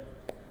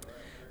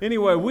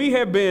Anyway, we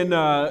have been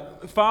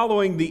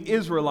following the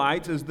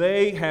Israelites as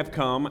they have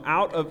come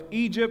out of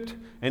Egypt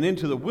and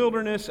into the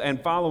wilderness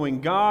and following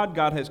God.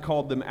 God has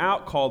called them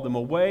out, called them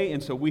away,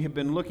 and so we have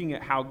been looking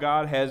at how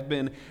God has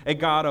been a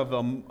God of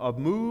a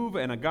move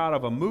and a God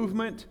of a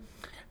movement.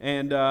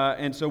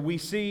 And so we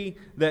see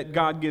that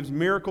God gives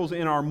miracles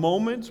in our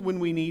moments when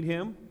we need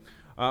Him.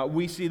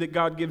 We see that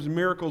God gives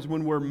miracles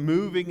when we're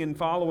moving and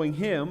following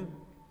Him.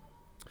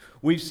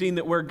 We've seen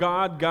that where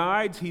God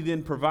guides, He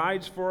then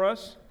provides for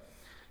us.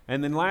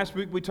 And then last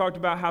week we talked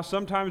about how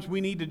sometimes we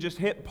need to just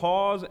hit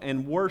pause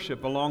and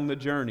worship along the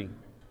journey.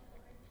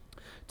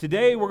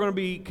 Today we're going to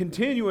be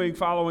continuing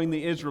following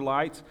the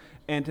Israelites,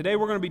 and today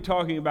we're going to be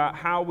talking about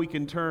how we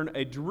can turn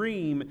a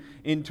dream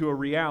into a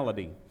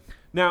reality.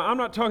 Now, I'm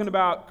not talking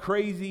about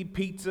crazy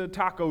pizza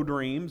taco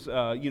dreams.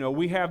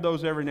 We have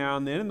those every now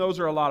and then, and those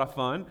are a lot of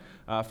fun.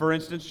 For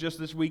instance, just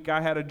this week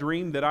I had a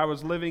dream that I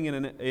was living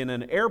in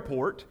an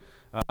airport,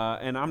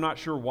 and I'm not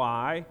sure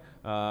why.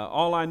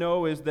 All I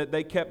know is that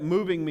they kept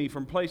moving me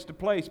from place to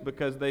place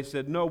because they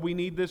said, no, we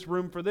need this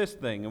room for this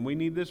thing, and we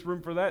need this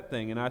room for that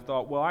thing. And I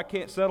thought, well, I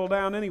can't settle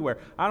down anywhere.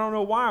 I don't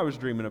know why I was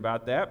dreaming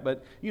about that,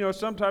 but,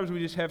 sometimes we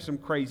just have some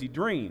crazy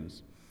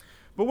dreams.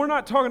 But we're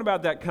not talking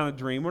about that kind of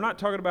dream. We're not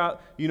talking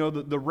about,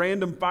 the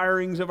random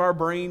firings of our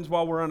brains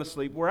while we're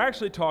asleep. We're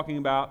actually talking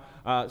about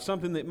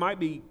something that might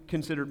be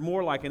considered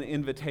more like an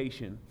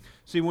invitation.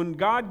 See, when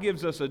God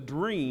gives us a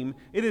dream,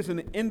 it is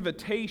an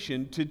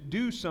invitation to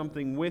do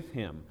something with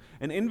Him,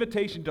 an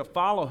invitation to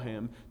follow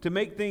Him, to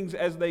make things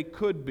as they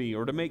could be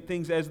or to make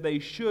things as they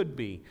should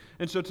be.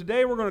 And so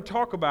today we're going to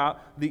talk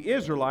about the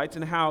Israelites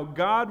and how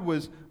God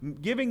was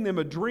giving them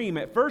a dream.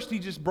 At first, He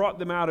just brought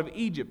them out of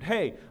Egypt.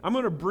 Hey, I'm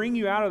going to bring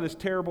you out of this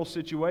terrible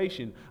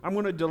situation. I'm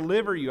going to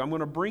deliver you. I'm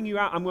going to bring you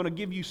out. I'm going to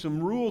give you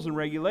some rules and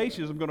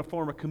regulations. I'm going to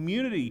form a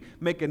community,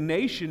 make a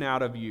nation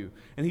out of you.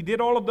 And He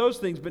did all of those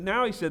things. But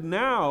now He said,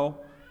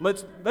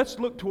 Let's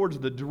look towards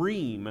the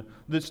dream,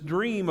 this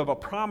dream of a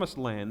promised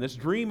land, this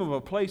dream of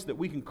a place that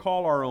we can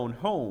call our own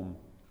home.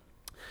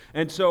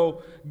 And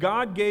so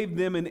God gave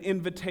them an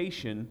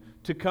invitation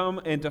to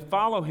come and to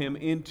follow Him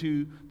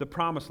into the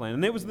promised land.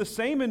 And it was the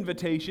same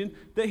invitation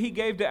that He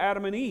gave to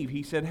Adam and Eve.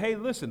 He said, hey,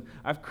 listen,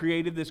 I've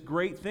created this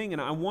great thing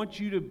and I want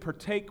you to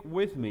partake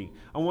with me.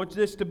 I want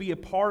this to be a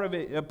part of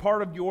it, a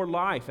part of your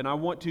life. And I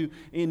want to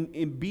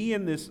be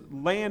in this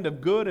land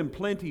of good and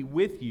plenty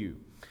with you.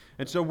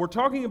 And so we're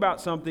talking about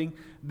something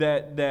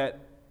that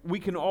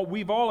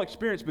we've all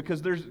experienced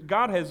because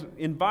God has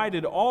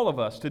invited all of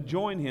us to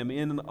join Him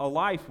in a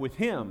life with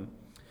Him.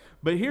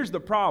 But here's the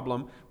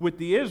problem. With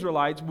the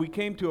Israelites, we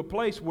came to a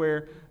place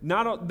where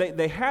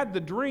they had the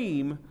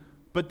dream,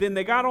 but then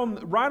they got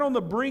right on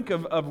the brink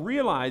of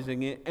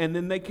realizing it, and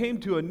then they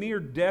came to a near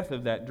death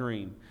of that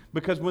dream.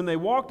 Because when they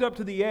walked up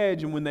to the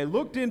edge and when they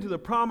looked into the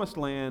promised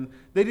land,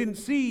 they didn't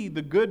see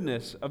the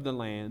goodness of the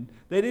land.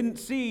 They didn't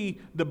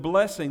see the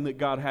blessing that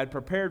God had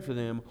prepared for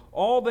them.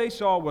 All they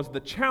saw was the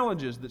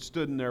challenges that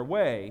stood in their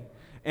way,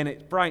 and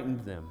it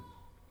frightened them.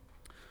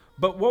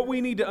 But what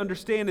we need to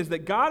understand is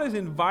that God is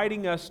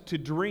inviting us to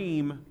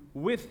dream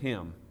with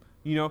Him.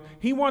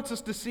 He wants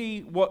us to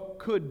see what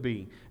could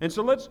be. And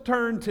so let's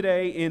turn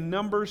today in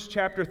Numbers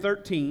chapter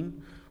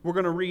 13. We're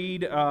going to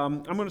read,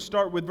 I'm going to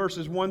start with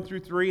verses 1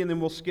 through 3, and then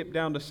we'll skip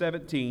down to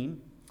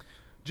 17,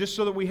 just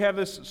so that we have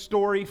this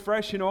story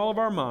fresh in all of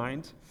our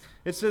minds.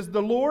 It says,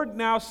 "The Lord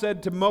now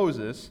said to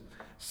Moses,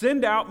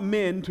 'Send out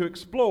men to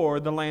explore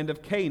the land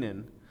of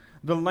Canaan,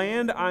 the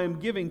land I am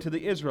giving to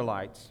the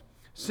Israelites.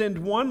 Send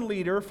one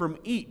leader from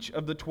each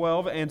of the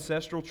 12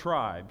 ancestral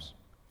tribes.'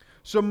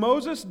 So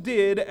Moses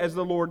did as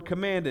the Lord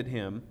commanded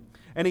him,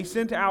 and he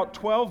sent out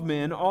 12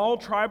 men, all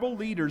tribal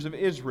leaders of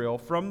Israel,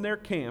 from their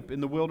camp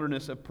in the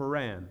wilderness of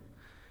Paran.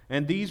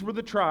 And these were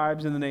the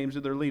tribes and the names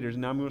of their leaders."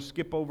 Now I'm going to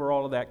skip over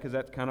all of that because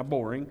that's kind of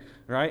boring,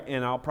 right?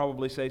 And I'll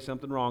probably say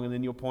something wrong and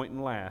then you'll point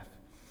and laugh.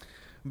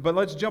 But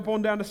let's jump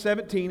on down to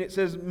 17. It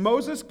says,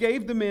 "Moses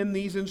gave the men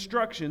these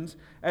instructions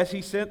as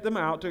he sent them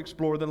out to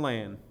explore the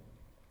land.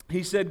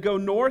 He said, 'Go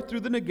north through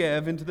the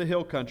Negev into the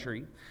hill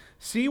country.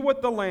 See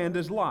what the land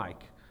is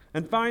like,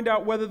 and find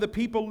out whether the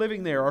people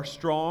living there are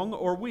strong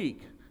or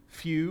weak,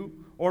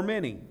 few or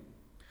many.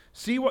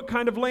 See what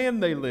kind of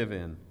land they live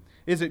in.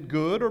 Is it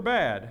good or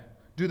bad?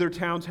 Do their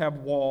towns have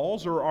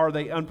walls, or are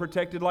they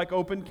unprotected like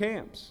open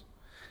camps?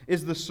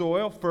 Is the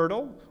soil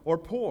fertile or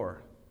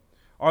poor?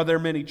 Are there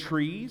many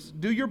trees?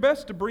 Do your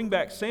best to bring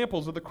back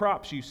samples of the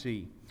crops you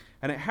see.'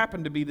 And it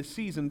happened to be the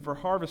season for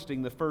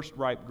harvesting the first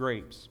ripe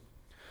grapes.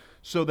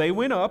 So they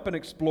went up and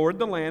explored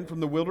the land from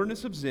the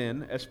wilderness of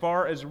Zin as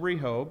far as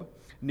Rehob,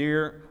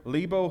 near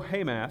Lebo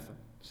Hamath."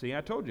 See,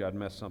 I told you I'd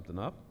mess something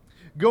up.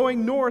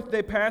 "Going north,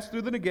 they passed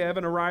through the Negev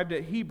and arrived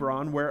at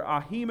Hebron, where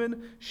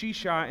Ahiman,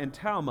 Shishai, and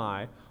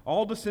Talmai,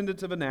 all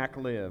descendants of Anak,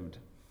 lived.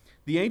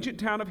 The ancient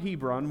town of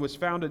Hebron was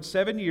founded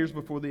 7 years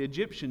before the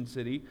Egyptian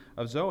city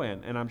of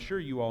Zoan," and I'm sure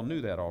you all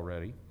knew that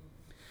already.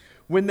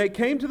 "When they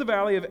came to the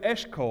valley of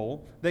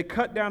Eshcol, they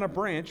cut down a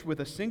branch with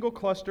a single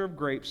cluster of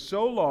grapes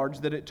so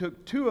large that it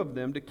took 2 of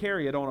them to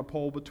carry it on a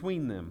pole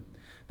between them.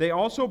 They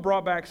also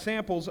brought back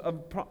samples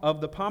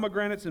of the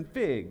pomegranates and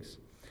figs.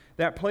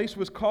 That place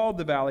was called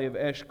the Valley of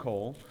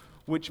Eshcol,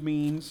 which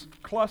means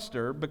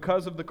cluster,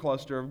 because of the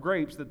cluster of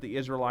grapes that the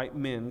Israelite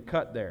men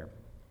cut there.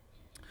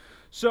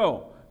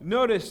 So,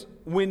 notice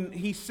when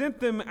he sent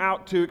them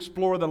out to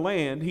explore the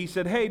land, he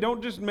said, hey,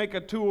 don't just make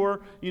a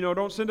tour,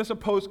 don't send us a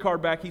postcard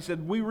back. He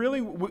said,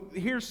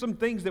 here's some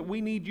things that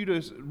we need you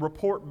to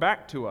report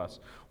back to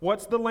us.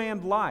 What's the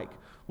land like?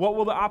 What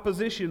will the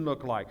opposition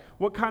look like?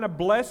 What kind of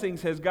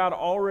blessings has God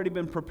already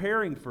been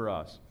preparing for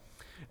us?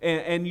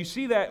 And you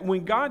see that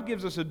when God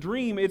gives us a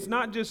dream, it's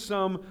not just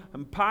some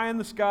pie in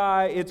the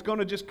sky, it's going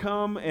to just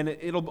come and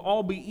it'll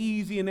all be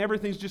easy and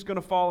everything's just going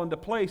to fall into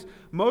place.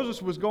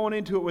 Moses was going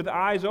into it with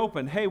eyes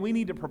open. Hey, we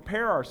need to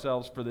prepare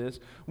ourselves for this.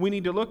 We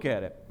need to look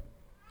at it.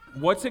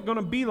 What's it going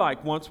to be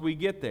like once we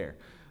get there?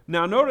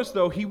 Now notice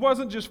though, he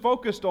wasn't just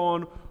focused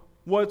on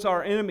what's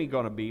our enemy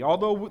going to be?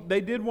 Although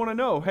they did want to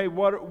know, hey,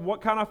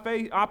 what kind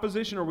of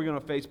opposition are we going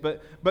to face?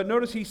 But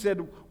notice he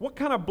said, what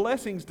kind of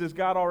blessings does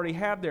God already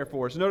have there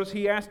for us? Notice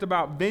he asked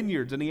about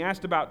vineyards and he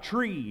asked about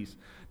trees.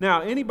 Now,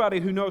 anybody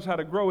who knows how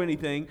to grow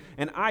anything,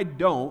 and I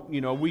don't,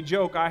 we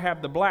joke, I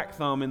have the black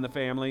thumb in the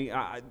family.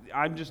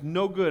 I'm just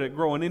no good at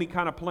growing any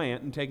kind of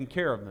plant and taking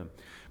care of them.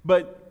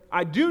 But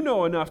I do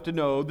know enough to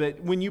know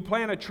that when you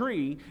plant a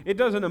tree, it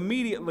doesn't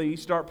immediately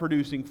start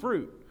producing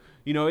fruit.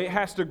 It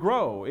has to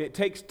grow. It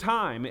takes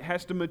time. It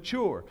has to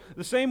mature.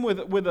 The same with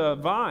a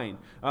vine.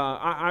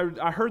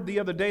 I heard the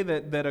other day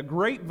that a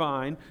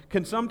grapevine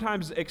can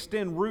sometimes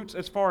extend roots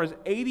as far as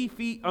 80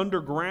 feet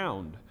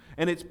underground.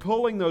 And it's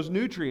pulling those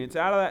nutrients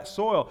out of that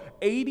soil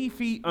 80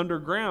 feet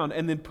underground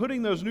and then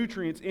putting those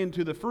nutrients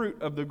into the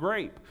fruit of the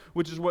grape,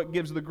 which is what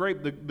gives the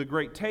grape the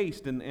great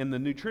taste and the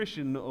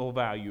nutritional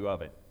value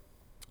of it.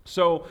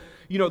 So,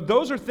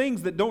 those are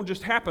things that don't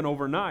just happen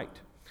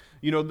overnight.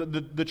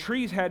 The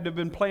trees had to have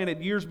been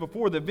planted years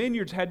before. The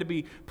vineyards had to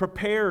be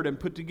prepared and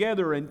put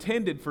together and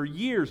tended for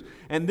years.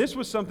 And this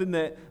was something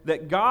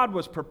that God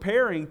was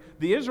preparing.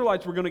 The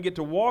Israelites were going to get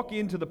to walk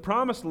into the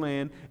promised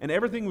land and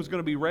everything was going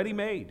to be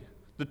ready-made.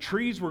 The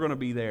trees were going to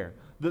be there.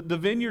 The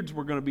vineyards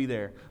were going to be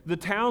there. The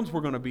towns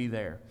were going to be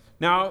there.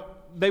 Now,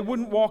 they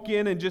wouldn't walk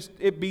in and just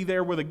it be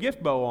there with a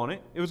gift bow on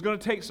it. It was going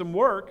to take some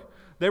work.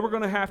 They were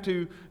going to have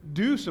to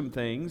do some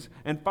things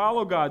and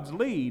follow God's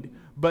lead,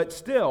 but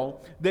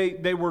still,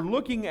 they were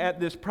looking at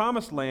this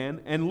promised land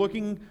and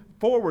looking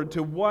forward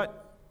to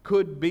what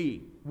could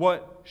be,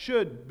 what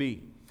should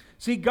be.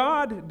 See,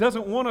 God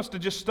doesn't want us to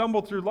just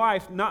stumble through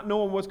life not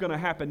knowing what's going to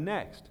happen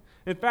next.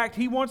 In fact,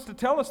 He wants to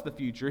tell us the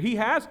future. He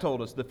has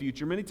told us the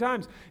future many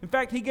times. In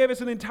fact, He gave us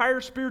an entire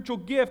spiritual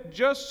gift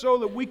just so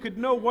that we could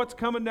know what's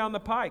coming down the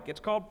pike. It's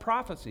called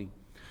prophecy.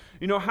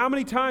 How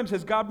many times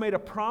has God made a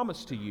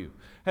promise to you?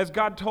 Has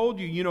God told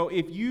you,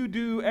 if you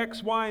do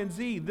X, Y, and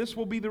Z, this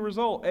will be the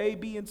result, A,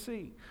 B, and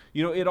C.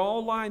 It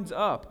all lines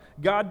up.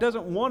 God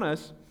doesn't want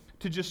us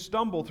to just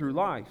stumble through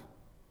life.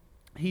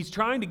 He's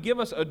trying to give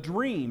us a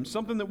dream,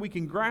 something that we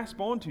can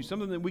grasp onto,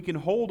 something that we can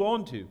hold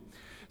on to.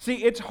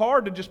 See, it's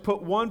hard to just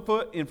put one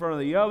foot in front of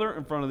the other,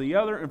 in front of the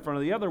other, in front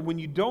of the other, when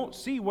you don't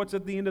see what's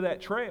at the end of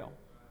that trail.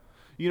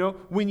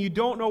 When you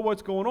don't know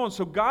what's going on.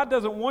 So God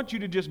doesn't want you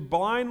to just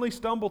blindly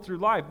stumble through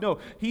life. No,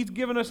 He's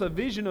given us a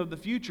vision of the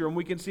future, and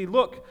we can see,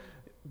 look,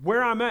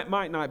 where I'm at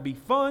might not be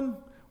fun,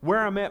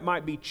 where I'm at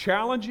might be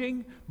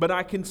challenging, but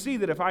I can see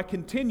that if I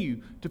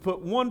continue to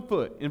put one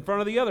foot in front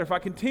of the other, if I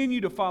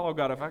continue to follow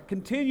God, if I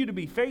continue to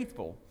be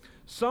faithful,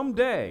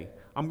 someday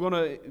I'm going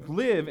to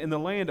live in the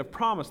land of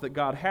promise that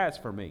God has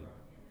for me.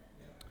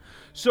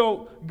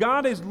 So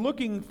God is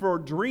looking for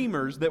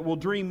dreamers that will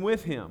dream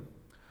with Him.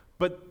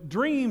 But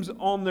dreams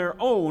on their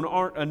own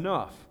aren't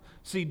enough.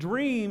 See,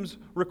 dreams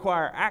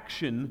require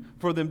action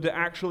for them to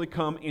actually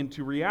come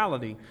into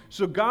reality.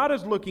 So God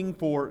is looking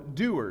for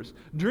doers.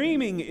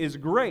 Dreaming is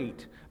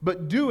great,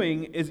 but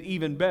doing is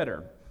even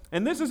better.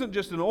 And this isn't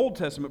just an Old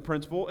Testament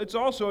principle, it's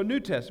also a New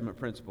Testament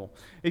principle.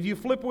 If you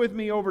flip with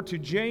me over to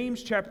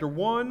James chapter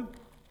 1,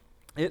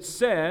 it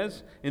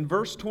says, in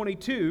verse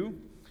 22,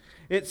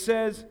 it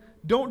says,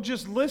 don't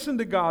just listen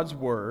to God's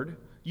word,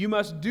 you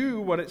must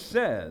do what it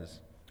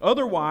says.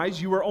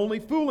 Otherwise, you are only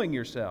fooling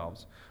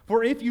yourselves.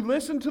 For if you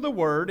listen to the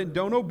word and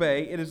don't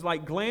obey, it is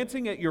like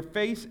glancing at your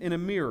face in a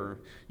mirror.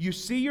 You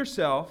see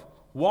yourself,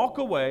 walk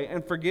away,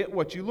 and forget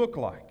what you look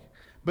like.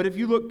 But if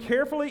you look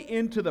carefully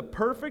into the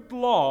perfect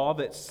law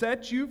that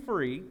sets you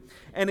free,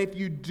 and if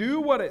you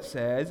do what it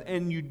says,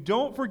 and you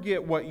don't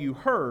forget what you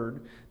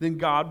heard, then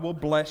God will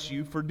bless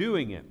you for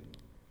doing it.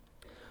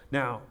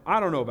 Now, I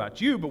don't know about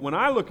you, but when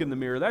I look in the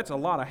mirror, that's a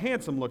lot of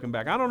handsome looking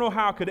back. I don't know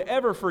how I could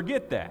ever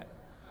forget that,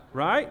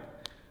 right?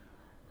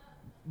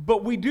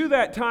 But we do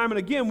that time and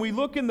again. We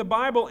look in the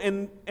Bible,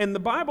 and the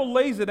Bible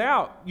lays it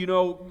out.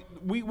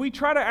 We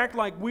try to act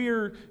like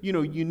we're,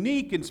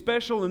 unique and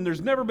special, and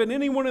there's never been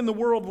anyone in the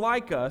world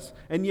like us.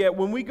 And yet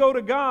when we go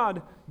to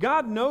God,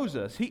 God knows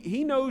us.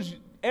 He knows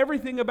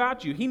everything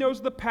about you. He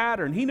knows the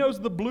pattern. He knows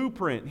the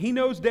blueprint. He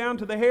knows down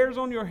to the hairs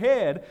on your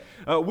head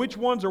which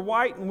ones are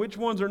white and which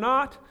ones are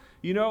not.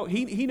 You know,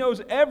 he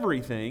knows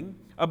everything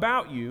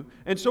about you.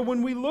 And so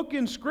when we look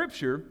in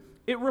Scripture,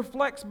 it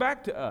reflects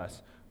back to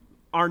us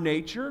our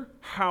nature,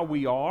 how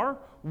we are,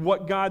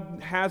 what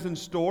God has in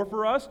store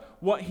for us,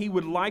 what He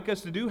would like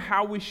us to do,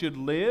 how we should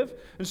live.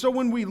 And so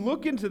when we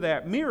look into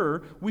that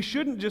mirror, we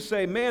shouldn't just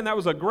say, man, that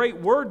was a great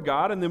word,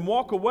 God, and then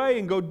walk away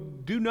and go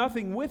do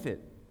nothing with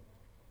it.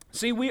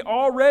 See, we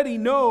already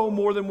know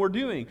more than we're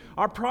doing.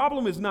 Our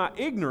problem is not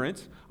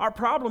ignorance. Our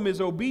problem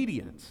is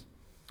obedience.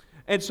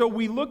 And so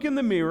we look in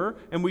the mirror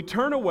and we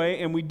turn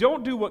away and we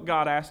don't do what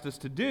God asked us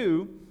to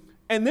do.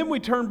 And then we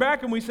turn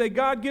back and we say,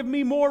 God, give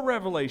me more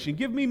revelation.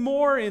 Give me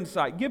more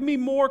insight. Give me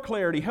more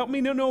clarity. Help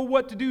me to know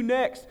what to do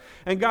next.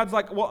 And God's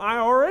like, well, I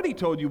already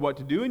told you what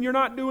to do and you're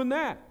not doing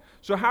that.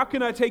 So how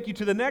can I take you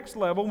to the next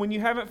level when you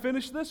haven't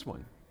finished this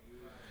one?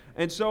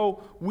 And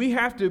so we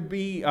have to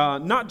be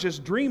not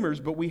just dreamers,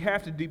 but we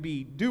have to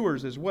be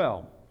doers as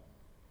well.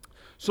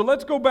 So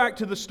let's go back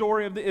to the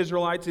story of the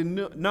Israelites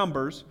in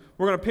Numbers.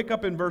 We're going to pick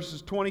up in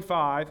verses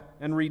 25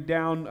 and read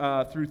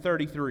down through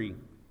 33.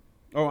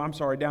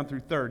 Down through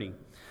 30.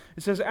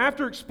 It says,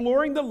 after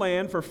exploring the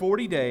land for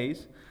 40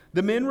 days,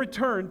 the men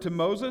returned to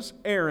Moses,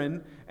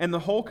 Aaron, and the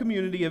whole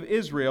community of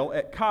Israel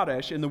at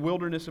Kadesh in the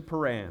wilderness of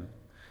Paran.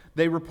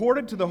 They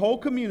reported to the whole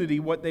community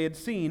what they had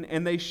seen,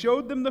 and they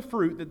showed them the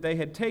fruit that they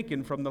had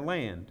taken from the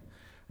land.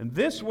 And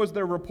this was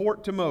their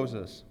report to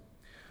Moses.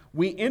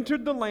 We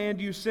entered the land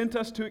you sent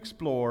us to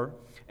explore,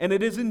 and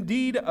it is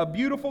indeed a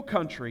beautiful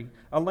country,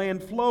 a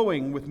land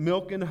flowing with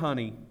milk and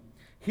honey.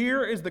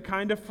 Here is the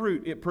kind of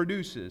fruit it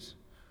produces.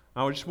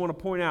 I just want to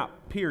point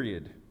out,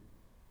 period.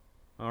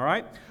 All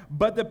right?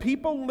 But the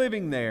people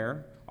living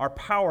there are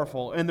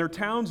powerful, and their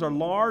towns are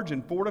large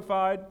and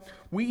fortified.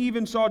 We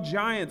even saw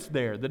giants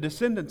there, the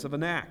descendants of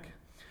Anak.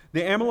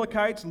 The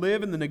Amalekites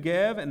live in the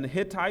Negev, and the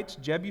Hittites,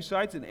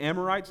 Jebusites, and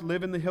Amorites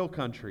live in the hill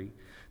country.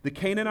 The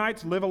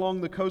Canaanites live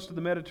along the coast of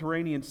the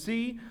Mediterranean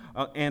Sea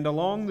and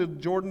along the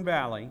Jordan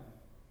Valley.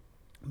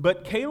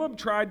 But Caleb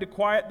tried to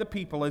quiet the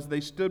people as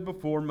they stood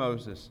before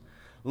Moses.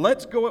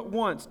 Let's go at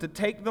once to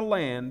take the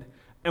land,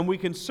 and we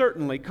can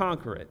certainly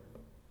conquer it.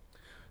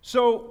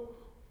 So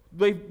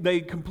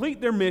they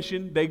complete their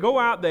mission. They go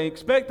out. They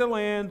inspect the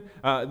land.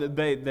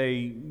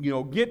 They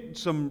get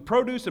some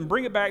produce and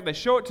bring it back. They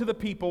show it to the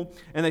people,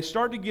 and they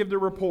start to give the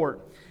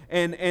report.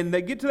 And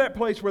they get to that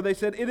place where they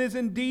said, it is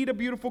indeed a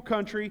beautiful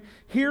country.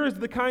 Here is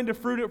the kind of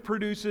fruit it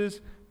produces,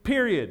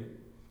 period.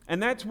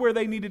 And that's where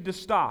they needed to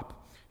stop.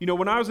 You know,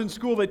 when I was in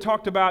school, they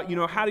talked about,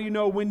 how do you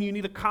know when you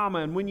need a comma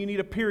and when you need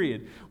a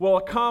period? Well,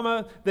 a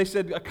comma, they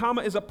said a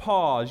comma is a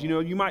pause.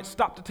 You might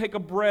stop to take a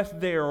breath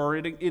there, or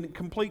it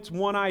completes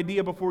one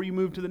idea before you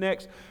move to the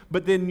next.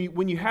 But then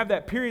when you have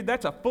that period,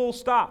 that's a full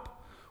stop.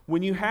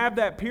 When you have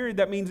that period,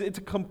 that means it's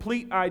a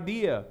complete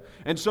idea.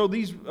 And so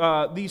these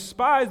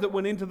spies that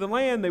went into the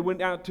land, they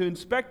went out to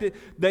inspect it.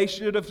 They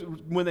should have,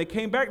 when they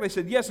came back, they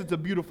said, yes, it's a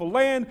beautiful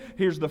land.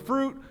 Here's the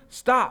fruit.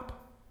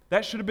 Stop.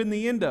 That should have been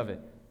the end of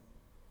it.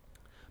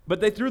 But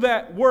they threw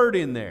that word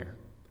in there.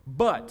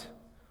 But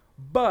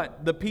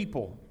the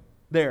people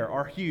there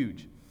are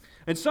huge.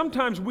 And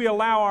sometimes we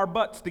allow our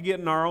butts to get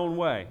in our own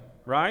way,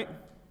 right?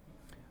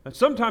 And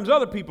sometimes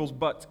other people's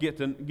butts get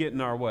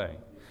in our way.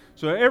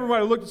 So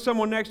everybody look at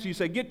someone next to you and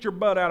say, get your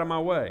butt out of my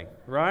way,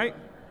 right?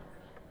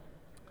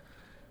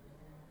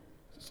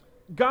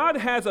 God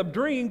has a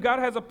dream. God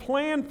has a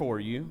plan for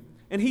you.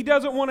 And He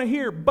doesn't want to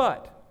hear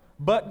but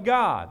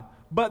God.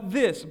 But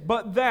this,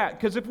 but that.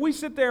 Because if we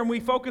sit there and we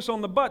focus on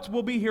the buts,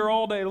 we'll be here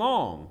all day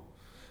long.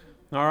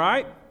 All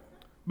right?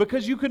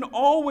 Because you can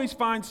always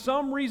find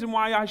some reason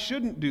why I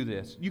shouldn't do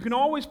this. You can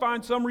always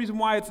find some reason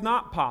why it's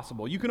not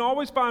possible. You can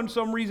always find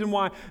some reason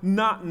why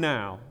not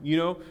now.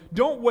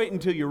 Don't wait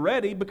until you're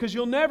ready, because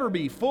you'll never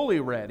be fully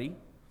ready.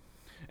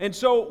 And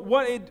so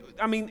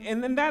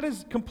and then that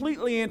is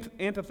completely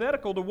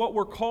antithetical to what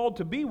we're called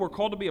to be. We're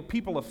called to be a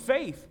people of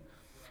faith.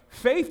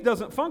 Faith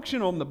doesn't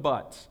function on the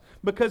buts.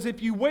 Because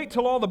if you wait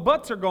till all the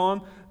buts are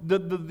gone,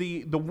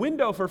 the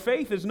window for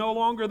faith is no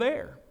longer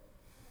there.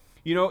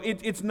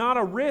 It's not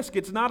a risk.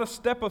 It's not a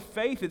step of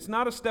faith. It's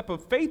not a step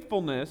of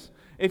faithfulness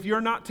if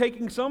you're not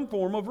taking some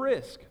form of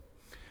risk.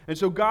 And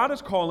so God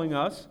is calling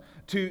us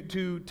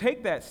to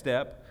take that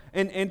step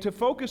and to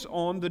focus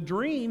on the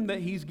dream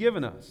that He's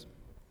given us.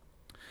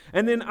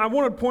 And then I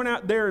want to point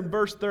out there in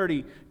verse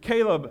 30,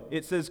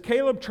 it says,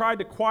 Caleb tried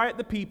to quiet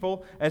the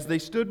people as they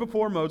stood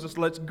before Moses.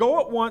 Let's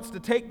go at once to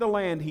take the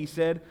land, he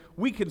said.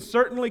 We can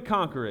certainly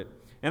conquer it.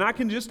 And I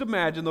can just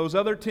imagine those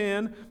other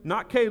 10,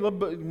 not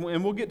Caleb,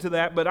 and we'll get to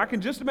that, but I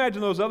can just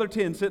imagine those other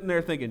 10 sitting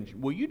there thinking,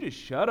 will you just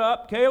shut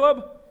up,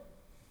 Caleb?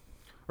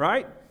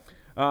 Right?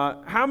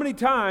 How many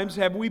times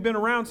have we been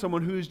around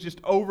someone who's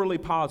just overly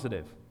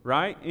positive,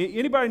 right?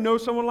 Anybody know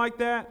someone like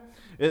that?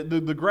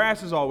 The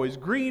grass is always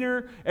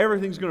greener.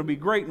 Everything's going to be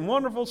great and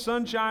wonderful.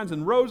 Sun shines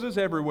and roses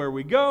everywhere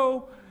we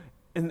go.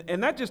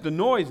 And that just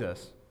annoys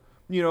us,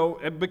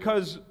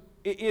 because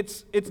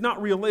it's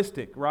not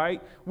realistic,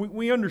 right?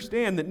 We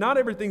understand that not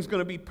everything's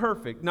going to be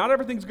perfect. Not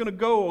everything's going to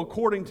go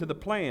according to the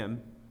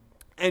plan.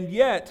 And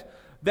yet,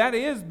 That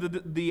is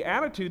the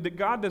attitude that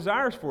God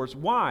desires for us.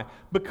 Why?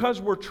 Because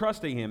we're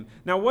trusting Him.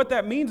 Now, what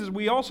that means is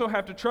we also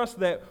have to trust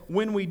that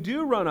when we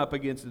do run up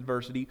against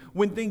adversity,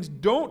 when things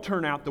don't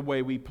turn out the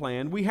way we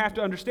planned, we have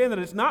to understand that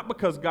it's not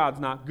because God's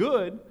not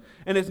good,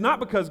 and it's not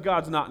because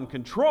God's not in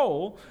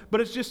control,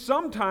 but it's just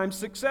sometimes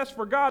success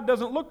for God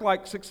doesn't look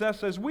like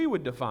success as we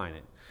would define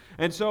it.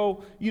 And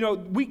so,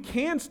 we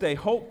can stay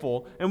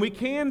hopeful and we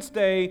can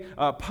stay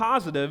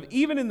positive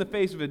even in the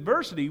face of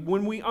adversity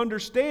when we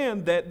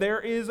understand that there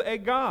is a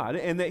God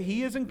and that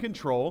He is in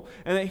control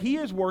and that He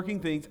is working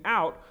things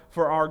out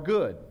for our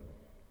good.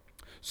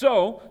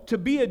 So, to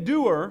be a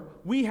doer,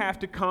 we have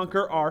to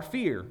conquer our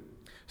fear.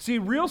 See,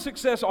 real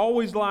success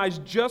always lies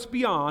just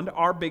beyond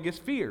our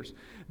biggest fears.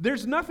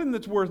 There's nothing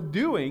that's worth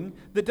doing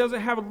that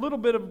doesn't have a little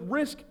bit of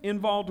risk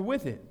involved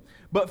with it.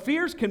 But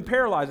fears can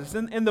paralyze us,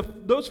 and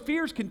those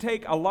fears can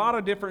take a lot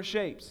of different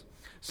shapes.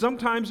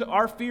 Sometimes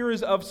our fear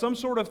is of some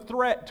sort of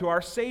threat to our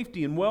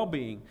safety and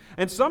well-being.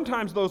 And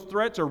sometimes those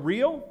threats are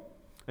real,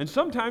 and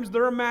sometimes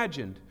they're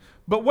imagined.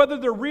 But whether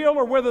they're real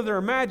or whether they're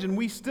imagined,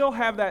 we still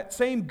have that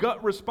same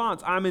gut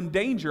response. I'm in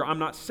danger. I'm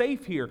not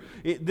safe here.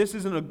 This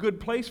isn't a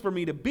good place for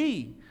me to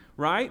be,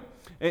 right?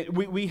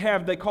 We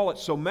have, they call it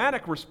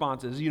somatic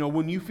responses.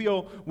 When you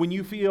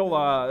feel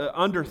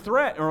under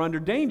threat or under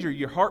danger,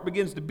 your heart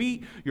begins to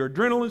beat, your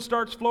adrenaline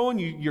starts flowing,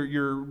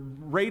 your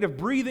rate of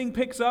breathing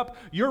picks up,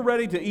 you're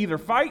ready to either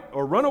fight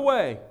or run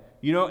away,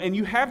 and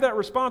you have that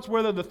response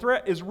whether the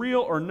threat is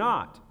real or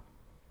not.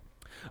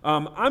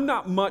 I'm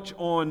not much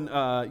on,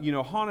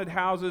 haunted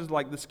houses,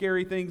 like the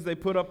scary things they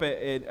put up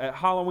at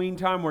Halloween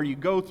time where you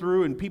go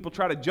through and people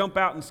try to jump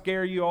out and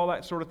scare you, all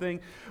that sort of thing.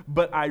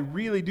 But I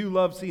really do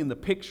love seeing the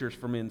pictures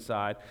from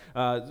inside.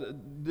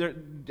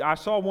 I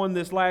saw one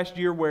this last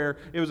year where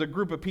it was a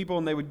group of people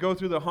and they would go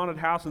through the haunted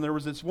house, and there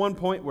was this one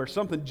point where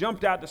something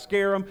jumped out to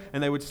scare them,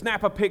 and they would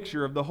snap a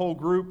picture of the whole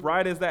group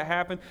right as that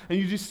happened. And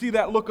you just see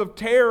that look of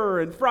terror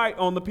and fright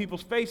on the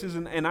people's faces.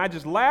 And I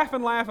just laugh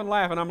and laugh and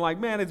laugh. And I'm like,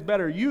 man, it's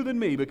better you than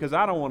me, because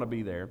I don't want to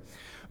be there.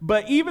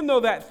 But even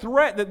though that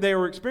threat that they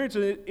were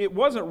experiencing, it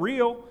wasn't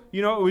real.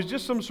 It was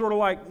just some sort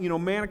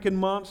of mannequin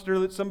monster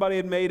that somebody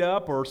had made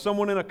up, or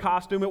someone in a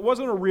costume. It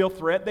wasn't a real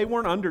threat. They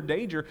weren't under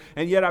danger.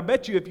 And yet I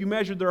bet you if you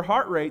measured their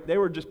heart rate, they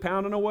were just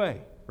pounding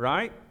away,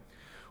 right?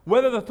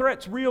 Whether the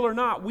threat's real or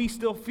not, we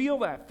still feel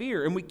that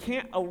fear, and we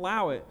can't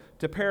allow it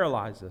to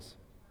paralyze us.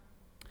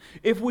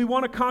 If we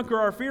want to conquer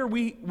our fear,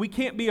 we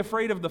can't be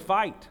afraid of the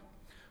fight.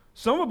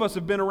 Some of us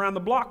have been around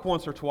the block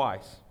once or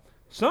twice.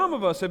 Some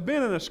of us have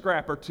been in a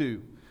scrap or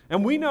two.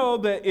 And we know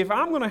that if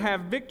I'm going to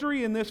have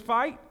victory in this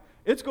fight,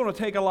 it's going to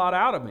take a lot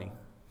out of me.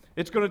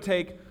 It's going to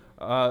take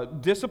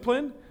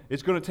discipline.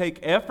 It's going to take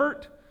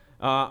effort.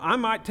 I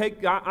might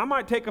take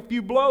a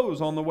few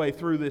blows on the way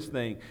through this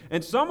thing.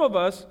 And some of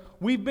us,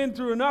 we've been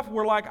through enough.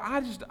 We're like,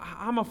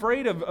 I'm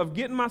afraid of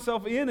getting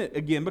myself in it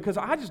again because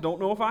I just don't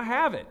know if I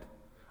have it.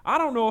 I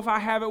don't know if I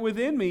have it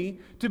within me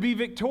to be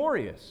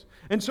victorious.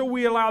 And so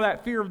we allow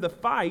that fear of the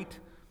fight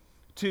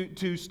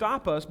to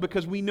stop us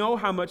because we know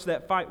how much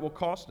that fight will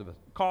cost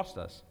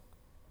us.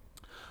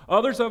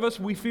 Others of us,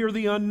 we fear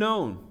the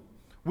unknown.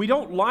 We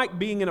don't like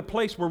being in a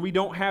place where we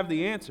don't have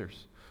the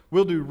answers.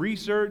 We'll do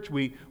research.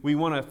 We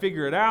want to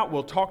figure it out.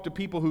 We'll talk to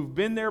people who've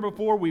been there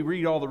before. We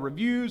read all the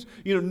reviews.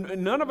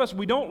 None of us,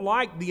 we don't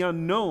like the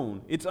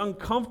unknown. It's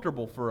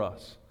uncomfortable for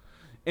us.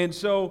 And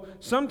so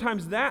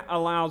sometimes that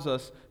allows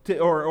us to,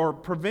 or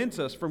prevents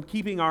us from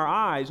keeping our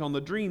eyes on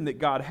the dream that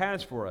God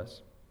has for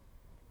us.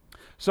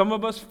 Some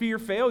of us fear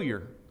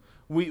failure.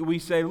 We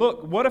say,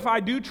 look, what if I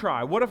do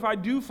try? What if I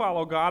do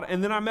follow God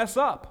and then I mess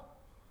up?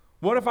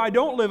 What if I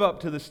don't live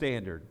up to the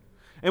standard?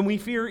 And we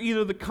fear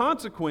either the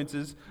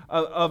consequences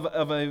of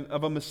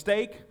a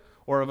mistake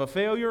or of a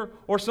failure,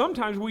 or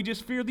sometimes we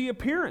just fear the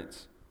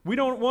appearance. We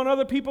don't want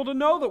other people to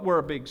know that we're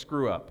a big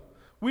screw up.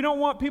 We don't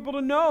want people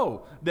to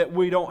know that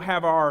we don't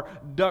have our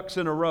ducks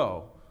in a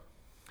row.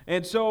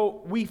 And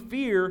so we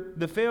fear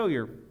the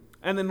failure.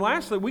 And then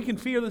lastly, we can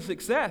fear the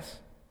success.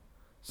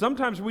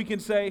 Sometimes we can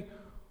say,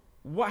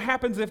 what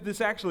happens if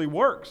this actually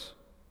works?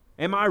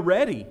 Am I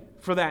ready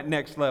for that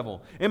next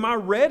level? Am I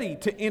ready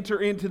to enter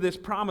into this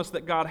promise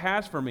that God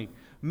has for me?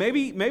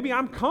 Maybe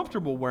I'm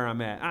comfortable where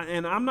I'm at,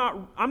 and I'm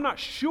not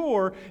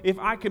sure if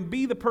I can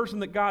be the person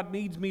that God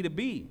needs me to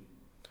be.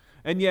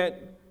 And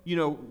yet,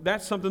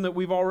 that's something that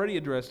we've already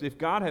addressed. If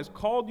God has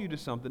called you to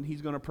something,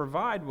 He's going to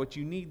provide what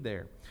you need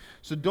there.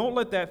 So don't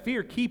let that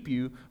fear keep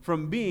you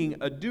from being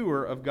a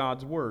doer of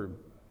God's word.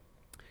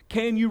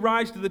 Can you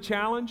rise to the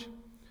challenge?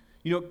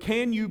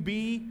 Can you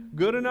be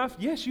good enough?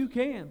 Yes, you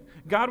can.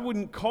 God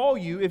wouldn't call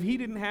you if He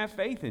didn't have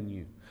faith in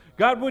you.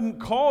 God wouldn't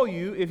call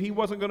you if He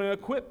wasn't going to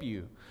equip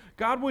you.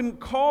 God wouldn't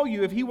call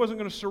you if He wasn't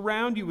going to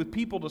surround you with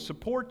people to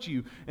support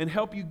you and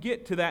help you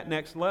get to that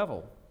next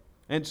level.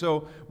 And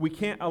so we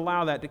can't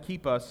allow that to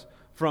keep us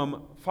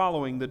from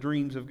following the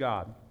dreams of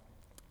God.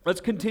 Let's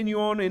continue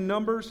on in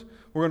Numbers.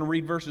 We're going to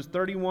read verses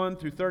 31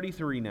 through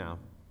 33 now.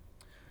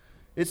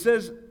 It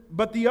says,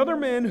 "But the other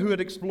men who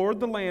had explored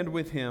the land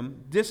with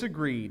him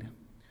disagreed.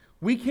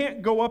 'We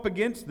can't go up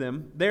against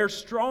them. They're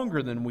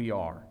stronger than we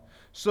are.'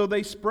 So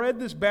they spread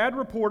this bad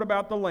report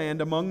about the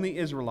land among the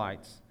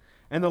Israelites.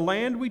 And the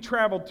land we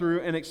traveled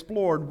through and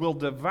explored will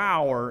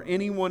devour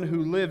anyone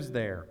who lives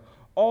there.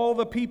 All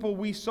the people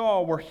we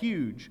saw were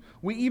huge.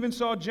 We even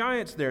saw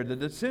giants there, the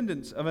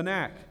descendants of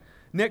Anak.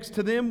 Next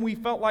to them, we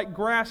felt like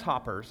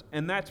grasshoppers,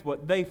 and that's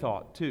what they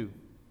thought too.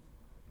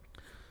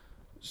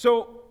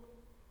 So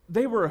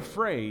they were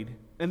afraid,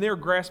 and they're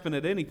grasping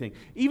at anything.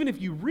 Even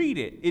if you read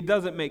it, it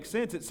doesn't make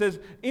sense. It says,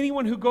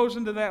 anyone who goes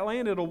into that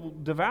land, it'll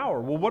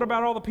devour. Well, what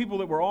about all the people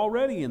that were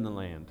already in the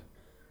land?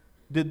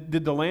 Did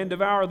the land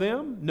devour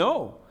them?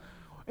 No.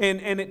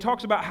 And it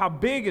talks about how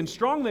big and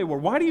strong they were.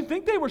 Why do you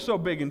think they were so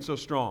big and so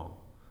strong?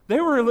 They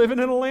were living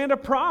in a land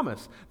of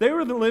promise. They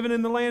were living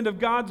in the land of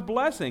God's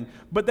blessing.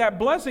 But that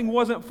blessing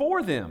wasn't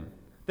for them.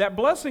 That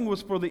blessing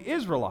was for the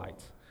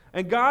Israelites.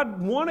 And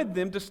God wanted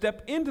them to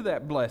step into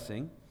that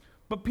blessing,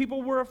 but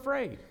people were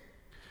afraid.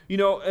 You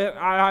know,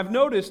 I've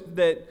noticed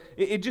that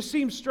it just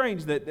seems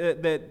strange that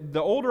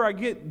the older I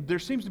get, there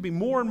seems to be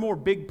more and more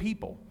big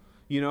people.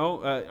 You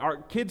know, our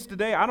kids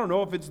today, I don't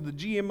know if it's the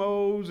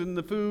GMOs in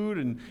the food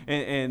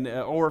and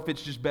or if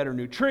it's just better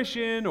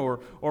nutrition or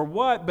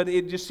what, but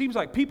it just seems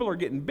like people are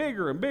getting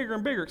bigger and bigger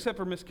and bigger, except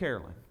for Miss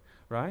Carolyn,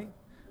 right?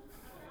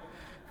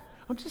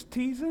 I'm just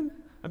teasing.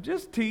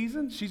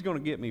 She's going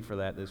to get me for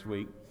that this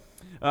week.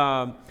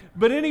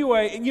 But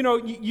anyway, you know,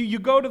 you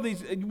go to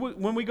these,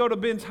 when we go to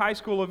Ben's high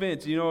school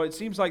events, you know, it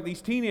seems like these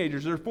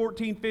teenagers, they're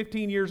 14,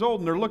 15 years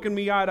old, and they're looking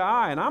me eye to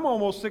eye, and I'm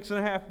almost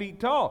 6.5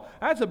 feet tall.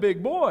 That's a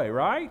big boy,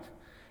 right?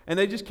 And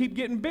they just keep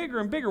getting bigger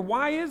and bigger.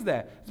 Why is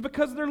that? It's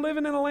because they're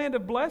living in a land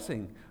of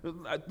blessing.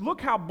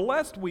 Look how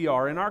blessed we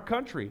are in our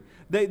country.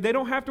 They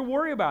don't have to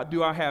worry about,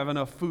 do I have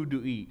enough food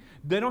to eat?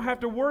 They don't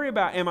have to worry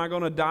about, am I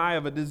going to die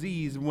of a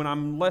disease when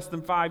I'm less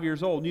than 5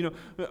 years old? You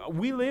know,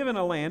 we live in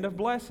a land of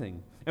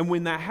blessing. And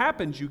when that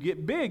happens, you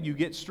get big, you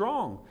get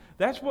strong.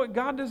 That's what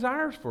God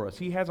desires for us.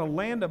 He has a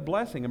land of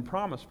blessing and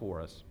promise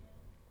for us.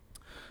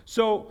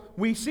 So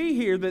we see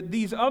here that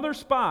these other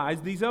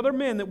spies, these other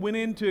men that went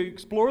in to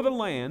explore the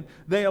land,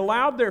 they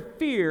allowed their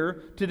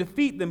fear to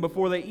defeat them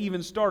before they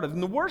even started.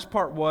 And the worst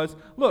part was,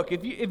 look,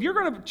 if you're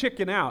going to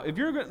chicken out, if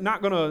you're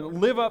not going to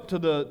live up to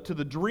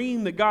the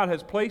dream that God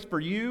has placed for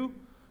you,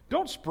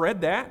 don't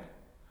spread that.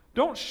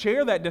 Don't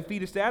share that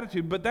defeatist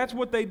attitude, but that's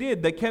what they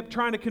did. They kept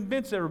trying to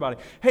convince everybody,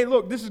 hey,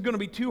 look, this is going to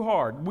be too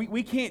hard.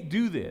 We can't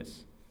do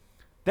this.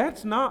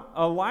 That's not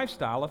a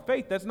lifestyle of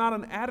faith. That's not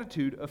an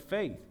attitude of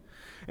faith.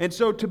 And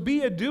so to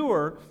be a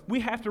doer, we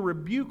have to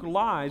rebuke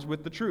lies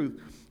with the truth.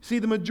 See,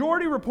 the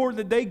majority report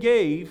that they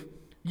gave,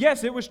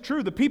 yes, it was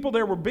true. The people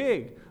there were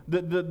big.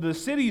 The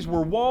cities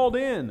were walled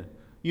in,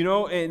 you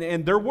know,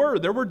 and there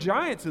were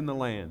giants in the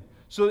land.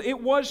 So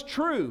it was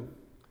true,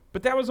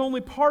 but that was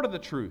only part of the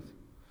truth.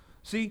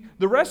 See,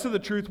 the rest of the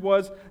truth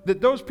was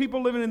that those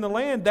people living in the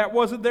land, that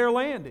wasn't their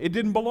land. It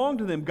didn't belong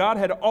to them. God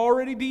had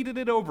already deeded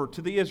it over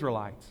to the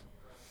Israelites.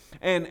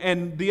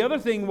 And the other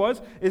thing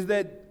is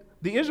that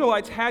the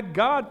Israelites had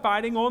God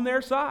fighting on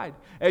their side.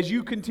 As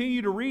you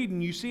continue to read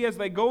and you see as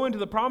they go into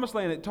the promised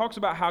land, it talks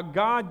about how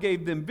God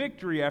gave them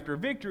victory after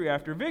victory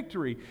after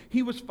victory.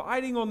 He was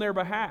fighting on their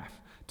behalf.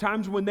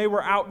 Times when they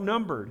were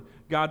outnumbered,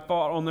 God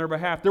fought on their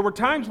behalf. There were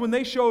times when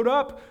they showed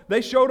up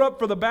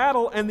for the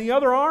battle, and the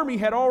other army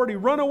had already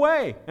run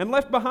away and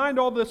left behind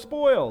all the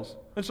spoils.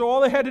 And so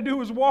all they had to do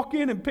was walk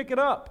in and pick it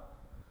up.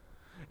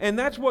 And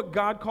that's what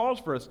God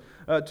calls for us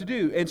to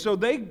do. And so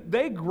they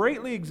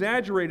greatly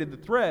exaggerated the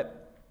threat.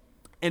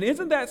 And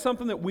isn't that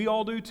something that we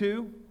all do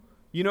too?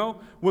 You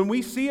know, when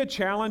we see a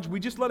challenge,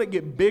 we just let it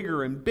get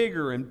bigger and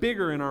bigger and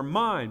bigger in our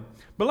mind.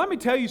 But let me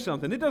tell you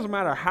something. It doesn't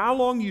matter how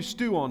long you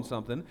stew on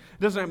something.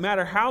 It doesn't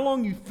matter how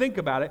long you think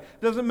about it.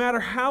 It doesn't matter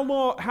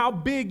how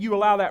big you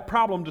allow that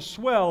problem to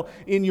swell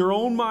in your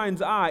own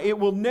mind's eye. It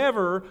will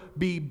never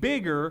be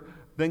bigger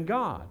than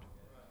God.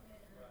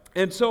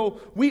 And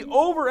so we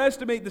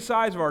overestimate the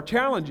size of our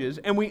challenges,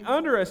 and we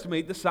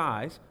underestimate the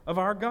size of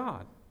our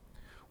God.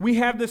 We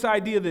have this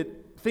idea that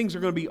things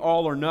are going to be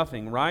all or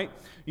nothing, right?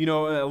 You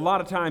know, a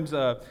lot of times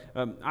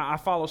I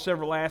follow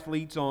several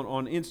athletes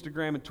on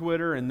Instagram and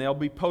Twitter, and they'll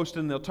be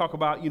posting, they'll talk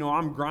about, you know,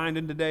 I'm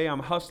grinding today, I'm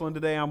hustling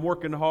today, I'm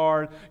working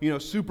hard, you know,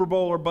 Super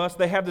Bowl or bust.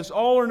 They have this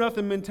all or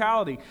nothing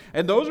mentality.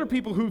 And those are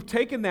people who've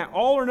taken that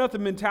all or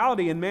nothing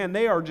mentality, and man,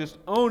 they are just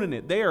owning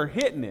it. They are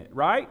hitting it,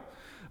 right?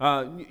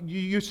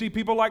 You see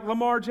people like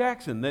Lamar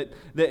Jackson that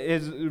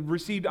has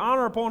received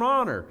honor upon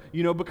honor,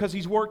 you know, because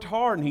he's worked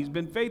hard and he's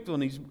been faithful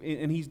and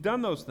he's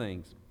done those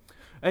things.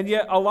 And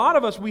yet a lot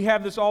of us, we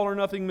have this all or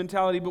nothing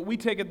mentality, but we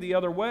take it the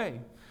other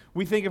way.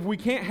 We think if we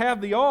can't have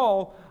the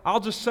all,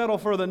 I'll just settle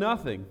for the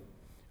nothing.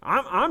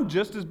 I'm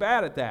just as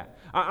bad at that.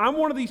 I'm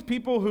one of these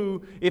people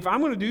who, if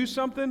I'm going to do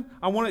something,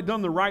 I want it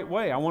done the right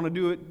way. I want to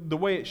do it the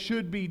way it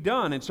should be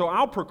done. And so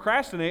I'll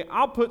procrastinate.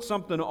 I'll put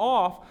something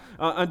off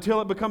until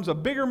it becomes a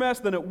bigger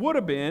mess than it would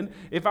have been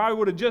if I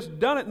would have just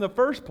done it in the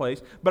first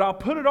place. But I'll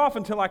put it off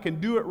until I can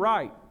do it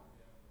right.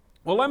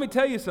 Well, let me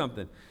tell you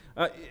something.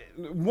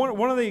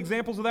 One of the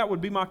examples of that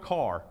would be my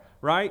car,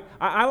 right?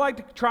 I like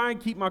to try and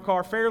keep my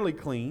car fairly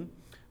clean.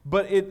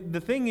 But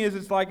the thing is,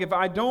 it's like if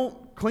I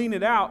don't clean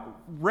it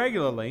out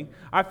regularly,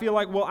 I feel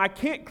like, well, I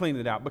can't clean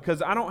it out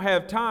because I don't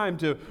have time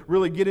to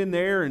really get in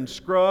there and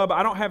scrub.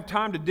 I don't have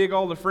time to dig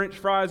all the French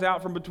fries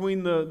out from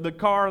between the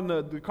car and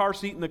the car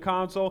seat and the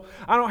console.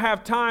 I don't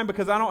have time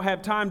because I don't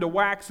have time to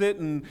wax it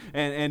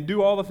and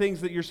do all the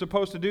things that you're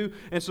supposed to do.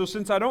 And so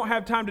since I don't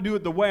have time to do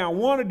it the way I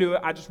want to do it,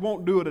 I just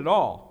won't do it at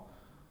all.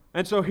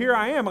 And so here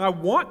I am. I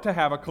want to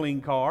have a clean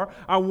car.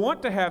 I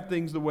want to have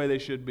things the way they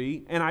should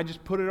be, and I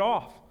just put it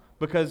off.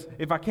 Because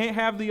if I can't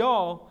have the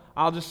all,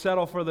 I'll just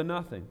settle for the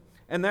nothing.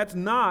 And that's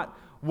not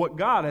what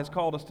God has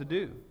called us to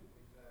do.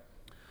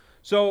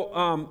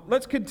 So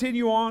let's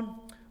continue on.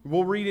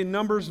 We'll read in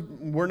Numbers.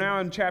 We're now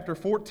in chapter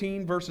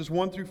 14, verses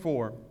 1 through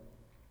 4.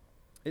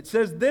 It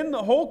says, "Then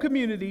the whole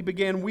community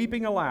began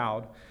weeping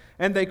aloud,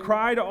 and they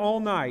cried all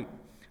night.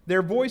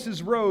 Their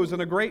voices rose in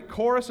a great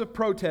chorus of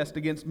protest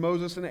against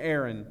Moses and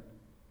Aaron.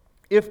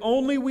 'If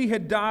only we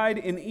had died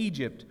in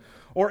Egypt,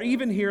 or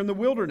even here in the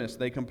wilderness,'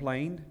 they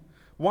complained.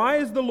 'Why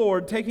is the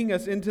Lord taking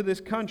us into this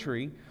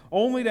country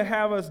only to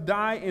have us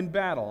die in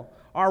battle?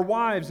 Our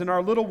wives and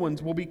our little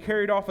ones will be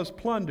carried off as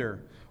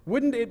plunder.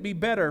 Wouldn't it be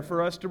better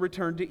for us to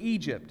return to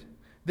Egypt?'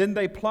 Then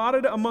they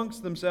plotted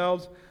amongst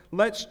themselves,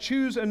 'Let's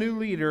choose a new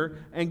leader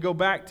and go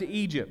back to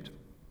Egypt.'"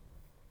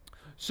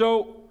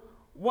 So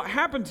what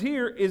happens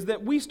here is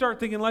that we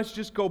start thinking, let's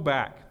just go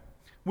back.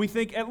 We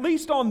think, at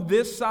least on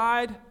this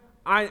side,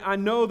 I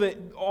know that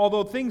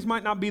although things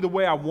might not be the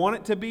way I want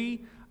it to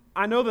be,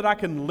 I know that I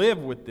can live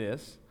with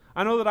this.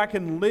 I know that I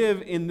can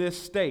live in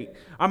this state.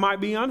 I might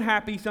be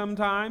unhappy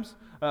sometimes,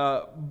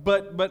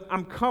 but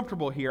I'm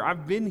comfortable here.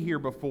 I've been here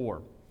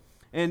before.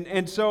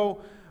 And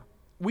so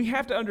we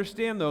have to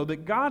understand, though,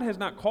 that God has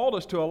not called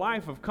us to a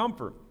life of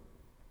comfort.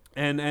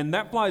 And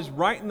that flies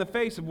right in the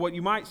face of what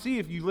you might see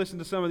if you listen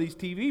to some of these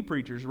TV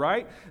preachers,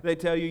 right? They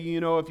tell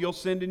you, if you'll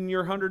send in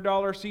your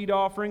 $100 seed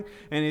offering,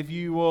 and if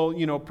you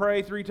will,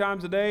 pray 3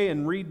 times a day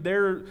and read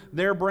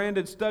their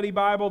branded study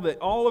Bible, that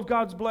all of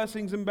God's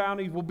blessings and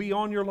bounties will be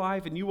on your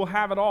life and you will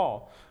have it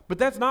all. But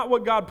that's not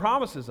what God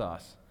promises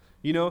us.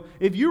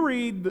 If you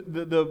read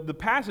the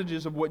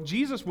passages of what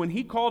Jesus, when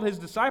he called his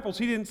disciples,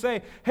 he didn't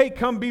say, "Hey,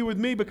 come be with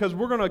me because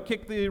we're going to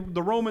kick the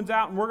Romans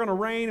out and we're going to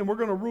reign and we're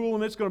going to rule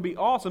and it's going to be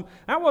awesome."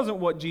 That wasn't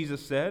what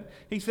Jesus said.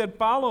 He said,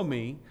 "Follow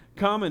me,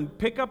 come and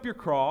pick up your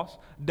cross,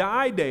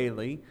 die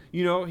daily."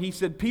 He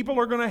said, people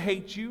are going to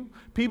hate you.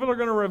 People are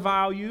going to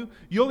revile you.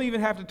 You'll even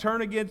have to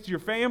turn against your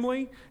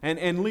family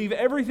and leave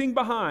everything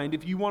behind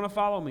if you want to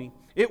follow me.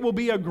 It will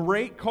be a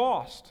great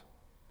cost.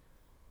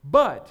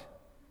 But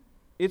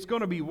it's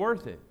going to be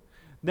worth it.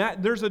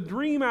 There's a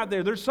dream out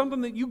there. There's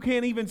something that you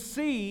can't even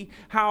see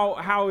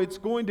how it's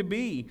going to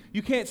be.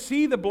 You can't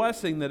see the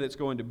blessing that it's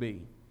going to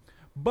be.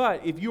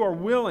 But if you are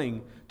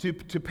willing to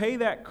pay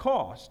that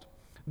cost,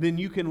 then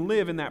you can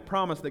live in that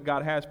promise that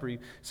God has for you.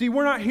 See,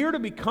 we're not here to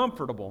be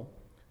comfortable.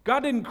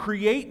 God didn't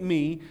create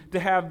me to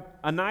have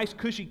a nice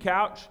cushy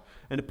couch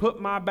and to put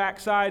my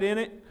backside in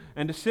it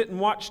and to sit and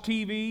watch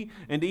TV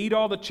and to eat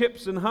all the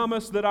chips and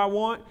hummus that I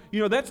want.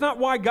 That's not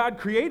why God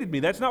created me.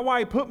 That's not why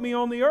he put me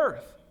on the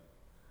earth.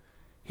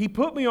 He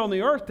put me on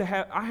the earth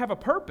I have a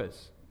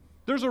purpose.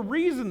 There's a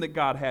reason that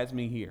God has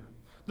me here.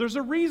 There's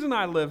a reason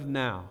I live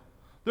now.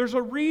 There's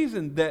a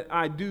reason that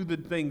I do the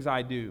things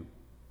I do.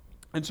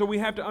 And so we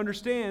have to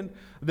understand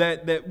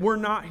that we're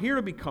not here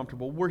to be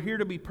comfortable. We're here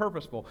to be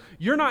purposeful.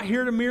 You're not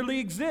here to merely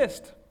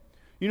exist.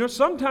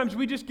 Sometimes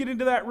we just get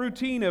into that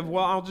routine of,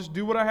 well, I'll just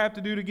do what I have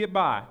to do to get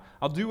by.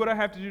 I'll do what I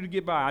have to do to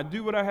get by. I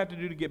do what I have to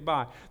do to get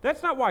by.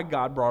 That's not why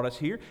God brought us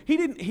here. He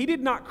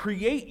did not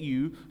create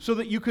you so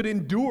that you could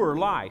endure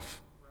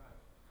life.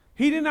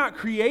 He did not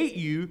create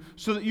you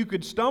so that you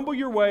could stumble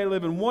your way,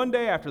 living one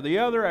day after the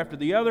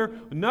other,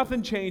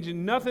 nothing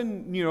changing,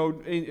 nothing,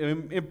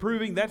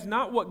 improving. That's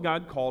not what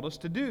God called us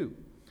to do.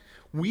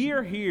 We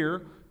are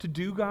here to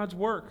do God's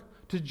work,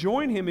 to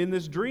join him in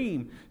this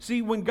dream.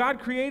 See, when God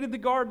created the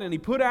garden and he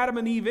put Adam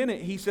and Eve in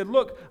it, he said,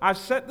 "Look, I've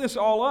set this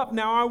all up.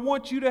 Now I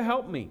want you to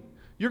help me.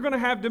 You're going to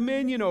have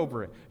dominion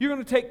over it. You're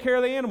going to take care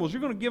of the animals.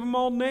 You're going to give them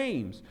all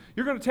names.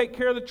 You're going to take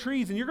care of the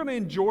trees, and you're going to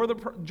enjoy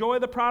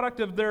the product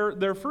of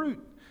their fruit.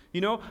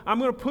 I'm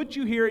going to put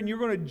you here, and you're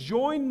going to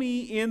join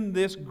me in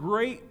this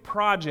great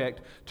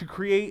project to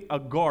create a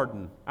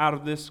garden out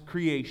of this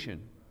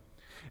creation."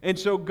 And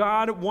so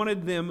God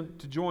wanted them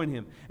to join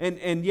him.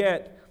 And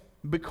yet,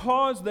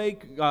 because they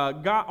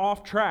got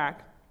off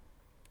track,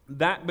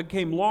 that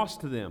became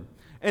lost to them.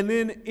 And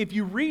then if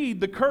you read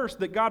the curse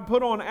that God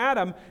put on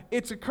Adam,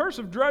 it's a curse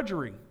of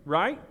drudgery,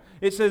 right?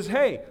 It says,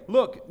 hey,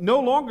 look, no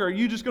longer are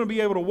you just going to be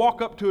able to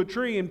walk up to a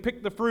tree and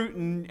pick the fruit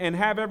and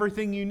have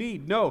everything you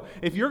need. No,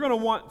 if you're going to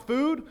want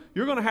food,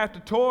 you're going to have to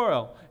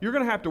toil. You're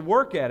going to have to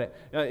work at it.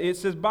 It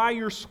says, by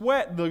your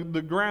sweat, the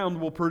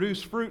ground will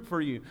produce fruit for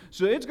you.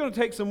 So it's going to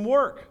take some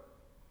work,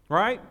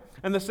 right?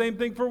 And the same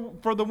thing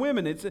for the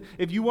women. It's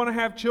if you want to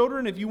have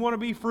children, if you want to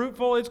be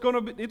fruitful, it's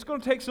going to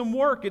take some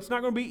work. It's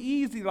not going to be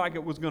easy like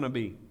it was going to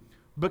be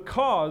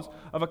because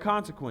of a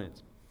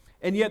consequence.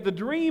 And yet the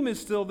dream is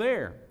still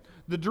there.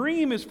 The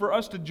dream is for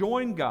us to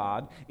join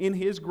God in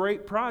His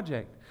great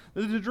project.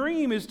 The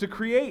dream is to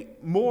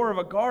create more of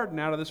a garden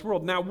out of this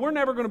world. Now, we're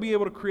never going to be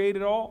able to create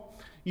it all.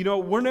 You know,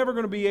 we're never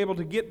going to be able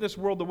to get this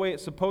world the way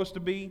it's supposed to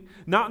be.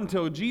 Not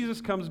until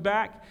Jesus comes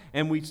back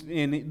and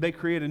they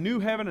create a new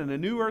heaven and a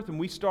new earth and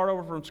we start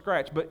over from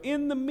scratch. But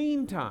in the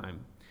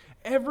meantime,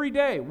 every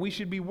day we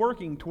should be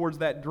working towards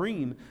that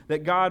dream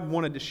that God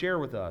wanted to share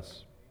with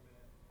us.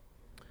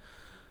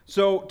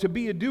 So to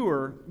be a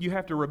doer, you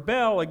have to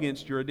rebel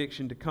against your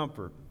addiction to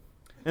comfort.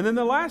 And then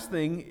the last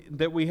thing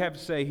that we have to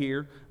say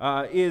here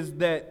is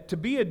that to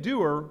be a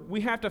doer,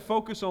 we have to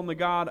focus on the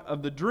God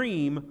of the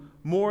dream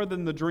more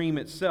than the dream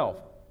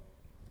itself.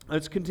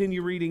 Let's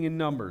continue reading in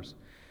Numbers.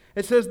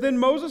 It says, Then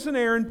Moses and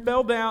Aaron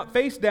fell down,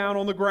 face down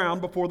on the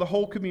ground before the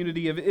whole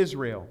community of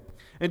Israel.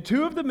 And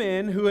two of the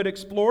men who had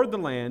explored the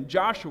land,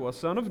 Joshua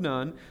son of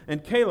Nun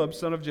and Caleb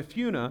son of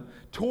Jephunneh,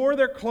 tore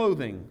their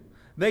clothing.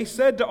 They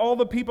said to all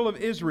the people of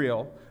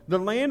Israel, The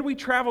land we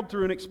traveled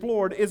through and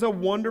explored is a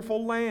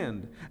wonderful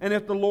land. And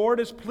if the Lord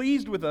is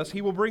pleased with us,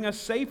 He will bring us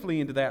safely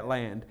into that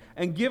land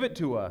and give it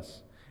to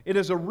us. It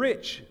is a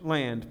rich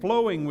land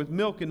flowing with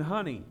milk and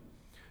honey.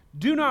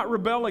 Do not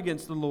rebel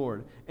against the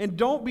Lord, and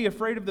don't be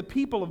afraid of the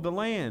people of the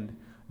land.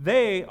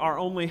 They are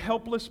only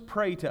helpless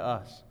prey to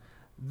us.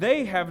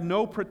 They have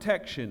no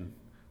protection,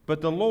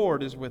 but the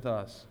Lord is with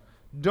us.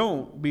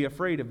 Don't be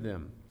afraid of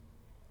them.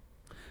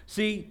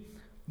 See,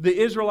 the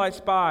Israelite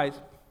spies,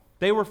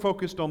 they were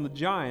focused on the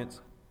giants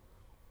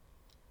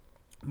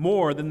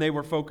more than they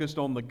were focused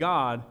on the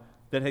God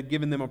that had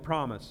given them a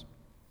promise.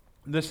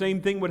 The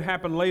same thing would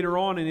happen later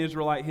on in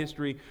Israelite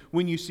history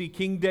when you see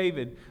King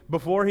David.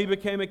 Before he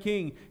became a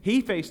king,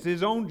 he faced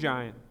his own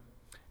giant.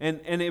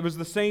 And it was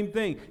the same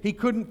thing. He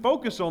couldn't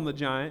focus on the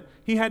giant.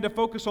 He had to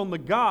focus on the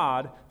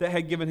God that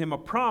had given him a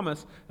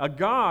promise, a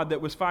God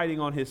that was fighting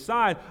on his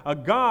side, a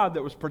God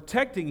that was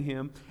protecting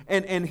him.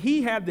 And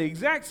he had the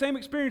exact same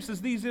experience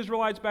as these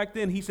Israelites back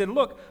then. He said,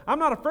 Look, I'm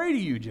not afraid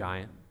of you,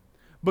 giant,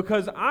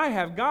 because I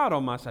have God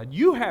on my side.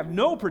 You have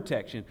no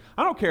protection.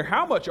 I don't care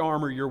how much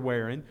armor you're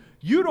wearing.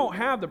 You don't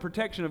have the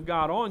protection of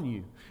God on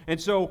you. And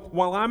so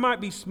while I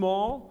might be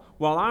small,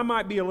 while I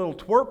might be a little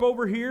twerp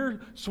over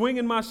here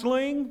swinging my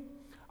sling,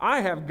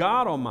 I have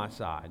God on my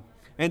side.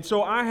 And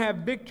so I have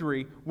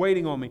victory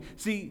waiting on me.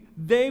 See,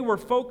 they were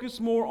focused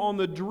more on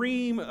the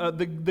dream,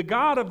 the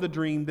God of the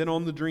dream, than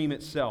on the dream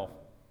itself.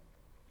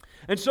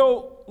 And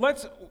so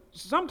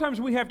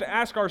sometimes we have to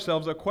ask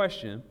ourselves a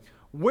question.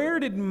 Where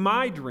did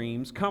my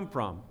dreams come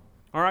from?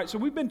 All right, so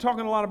we've been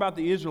talking a lot about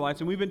the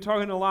Israelites, and we've been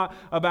talking a lot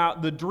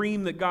about the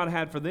dream that God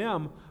had for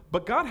them,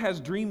 but God has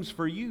dreams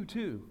for you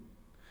too.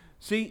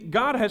 See,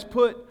 God has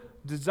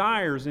put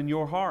desires in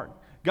your heart.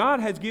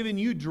 God has given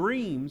you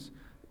dreams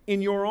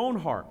in your own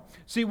heart.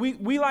 See,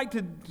 we like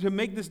to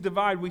make this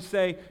divide. We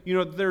say, you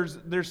know,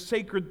 there's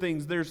sacred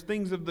things, there's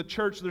things of the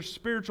church, there's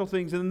spiritual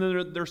things, and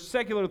then there's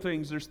secular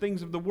things, there's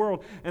things of the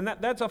world. And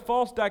that's a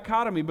false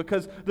dichotomy,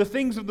 because the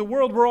things of the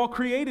world were all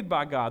created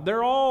by God.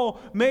 They're all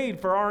made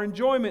for our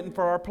enjoyment and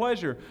for our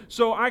pleasure.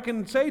 So I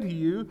can say to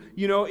you,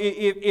 you know,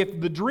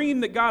 if the dream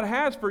that God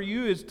has for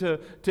you is to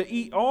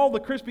eat all the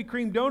Krispy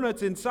Kreme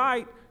donuts in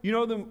sight, you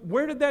know, then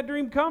where did that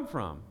dream come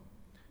from?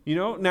 You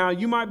know, now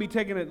you might be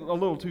taking it a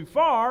little too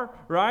far,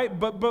 right?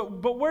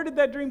 But where did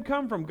that dream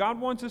come from?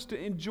 God wants us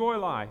to enjoy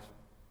life.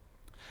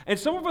 And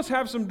some of us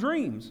have some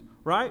dreams,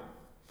 right?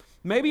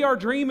 Maybe our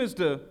dream is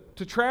to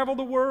travel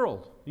the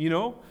world, you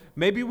know.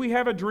 Maybe we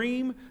have a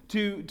dream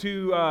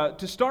to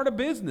start a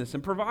business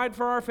and provide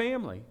for our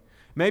family.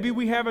 Maybe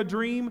we have a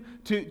dream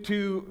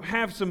to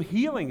have some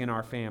healing in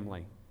our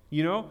family.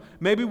 You know,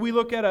 maybe we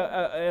look at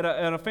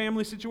a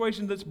family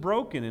situation that's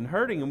broken and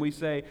hurting, and we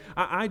say,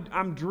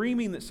 I'm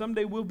dreaming that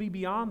someday we'll be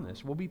beyond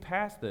this, we'll be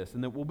past this,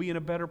 and that we'll be in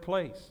a better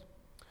place.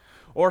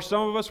 Or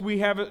some of us, we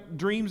have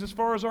dreams as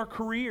far as our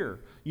career,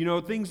 you know,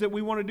 things that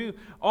we want to do.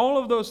 All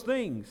of those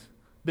things,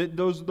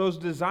 those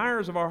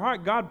desires of our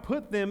heart, God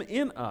put them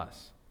in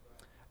us.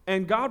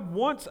 And God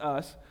wants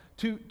us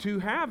to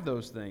have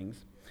those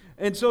things.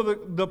 And so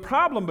the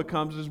problem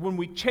becomes is when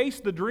we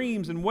chase the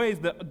dreams in ways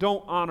that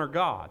don't honor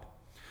God.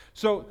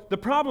 So the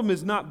problem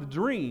is not the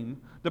dream.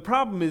 The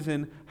problem is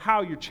in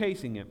how you're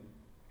chasing it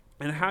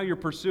and how you're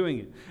pursuing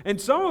it. And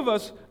some of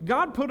us,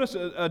 God put us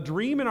a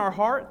dream in our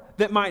heart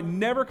that might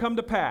never come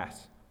to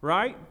pass,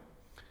 right?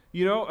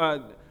 You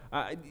know,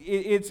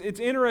 it's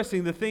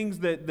interesting the things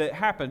that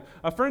happen.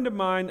 A friend of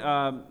mine,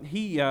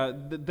 he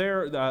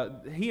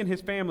and his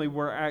family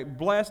were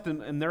blessed,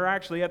 and they're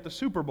actually at the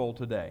Super Bowl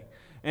today.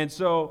 And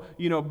so,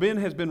 you know, Ben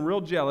has been real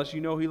jealous.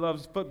 You know, he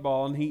loves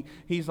football, and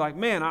he's like,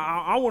 man,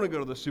 I want to go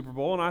to the Super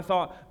Bowl. And I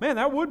thought, man,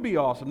 that would be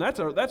awesome. That's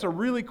a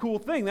really cool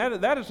thing.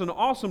 That is an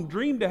awesome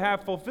dream to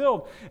have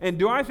fulfilled. And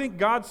do I think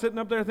God's sitting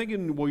up there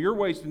thinking, well, you're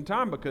wasting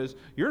time because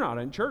you're not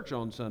in church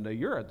on Sunday.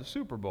 You're at the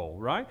Super Bowl,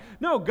 right?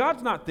 No,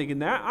 God's not thinking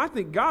that. I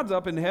think God's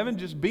up in heaven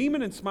just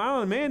beaming and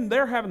smiling. Man,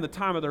 they're having the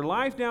time of their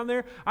life down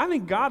there. I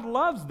think God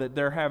loves that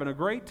they're having a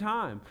great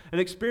time, an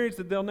experience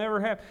that they'll never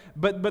have.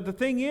 But the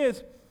thing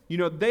is,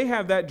 they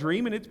have that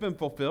dream and it's been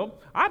fulfilled.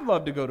 I'd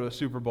love to go to a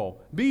Super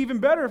Bowl. Be even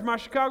better if my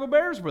Chicago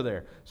Bears were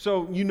there.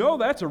 So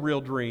that's a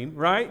real dream,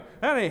 right?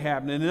 That ain't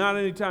happening, not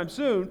anytime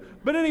soon.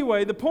 But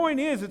anyway, the point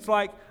is, it's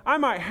like I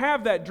might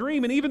have that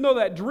dream, and even though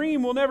that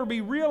dream will never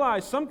be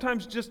realized,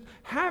 sometimes just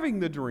having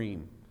the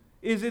dream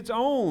is its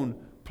own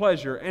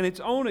pleasure and its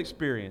own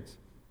experience.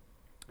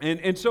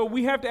 And so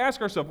we have to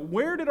ask ourselves,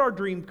 where did our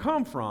dream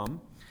come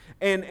from?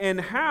 And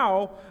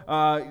how,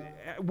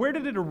 where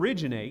did it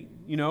originate,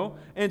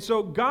 And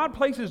so God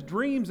places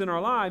dreams in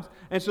our lives,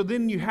 and so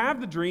then you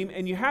have the dream,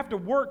 and you have to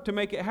work to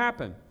make it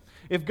happen.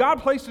 If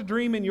God placed a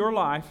dream in your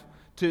life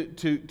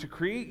to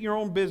create your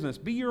own business,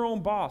 be your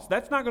own boss,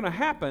 that's not going to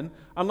happen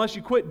unless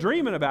you quit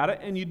dreaming about it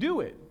and you do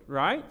it,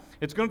 right?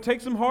 It's going to take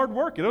some hard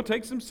work. It'll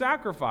take some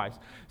sacrifice.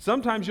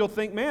 Sometimes you'll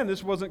think, man,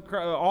 this wasn't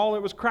all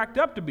it was cracked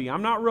up to be.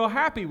 I'm not real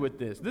happy with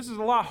this. This is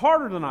a lot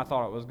harder than I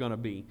thought it was going to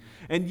be.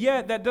 And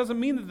yet, that doesn't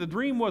mean that the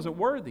dream wasn't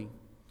worthy.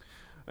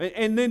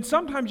 And then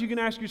sometimes you can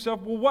ask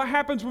yourself, well, what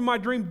happens when my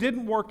dream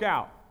didn't work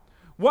out?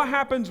 What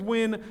happens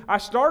when I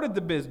started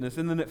the business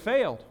and then it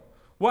failed?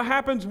 What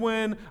happens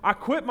when I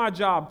quit my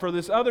job for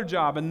this other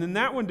job and then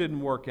that one didn't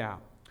work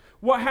out?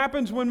 What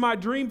happens when my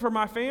dream for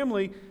my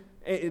family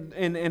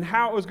and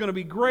how it was going to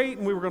be great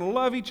and we were going to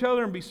love each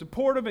other and be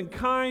supportive and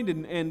kind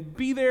and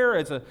be there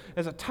as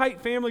a tight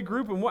family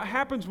group, and what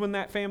happens when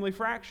that family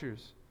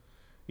fractures?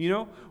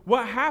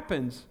 What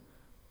happens?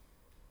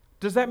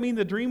 Does that mean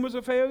the dream was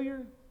a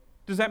failure?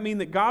 Does that mean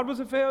that God was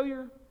a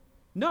failure?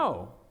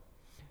 No.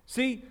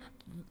 See,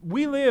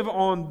 we live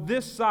on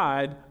this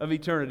side of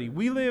eternity.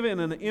 We live in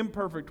an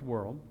imperfect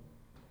world,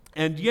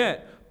 and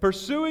yet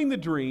pursuing the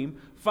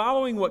dream,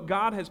 following what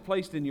God has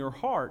placed in your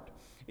heart,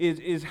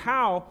 is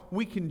how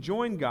we can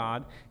join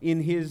God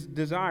in His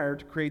desire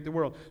to create the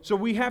world. So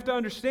we have to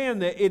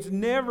understand that it's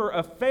never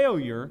a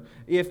failure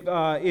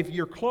if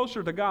you're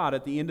closer to God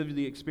at the end of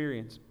the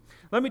experience.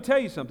 Let me tell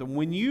you something.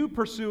 When you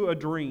pursue a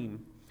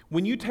dream,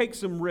 when you take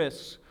some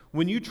risks,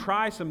 when you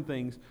try some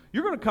things,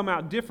 you're going to come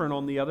out different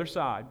on the other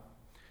side.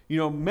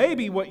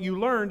 Maybe what you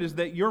learned is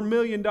that your $1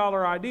 million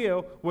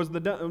idea was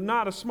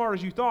not as smart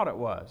as you thought it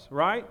was,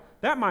 right?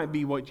 That might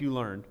be what you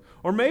learned.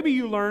 Or maybe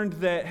you learned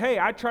that, hey,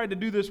 I tried to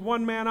do this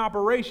one-man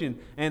operation,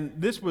 and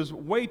this was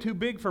way too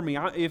big for me.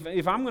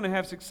 If I'm going to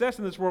have success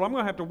in this world, I'm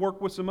going to have to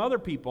work with some other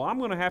people. I'm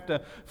going to have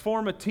to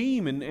form a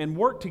team and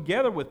work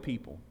together with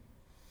people.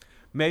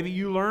 Maybe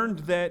you learned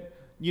that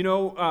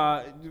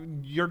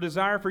your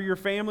desire for your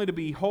family to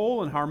be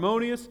whole and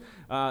harmonious,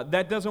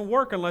 that doesn't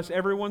work unless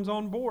everyone's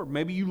on board.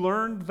 Maybe you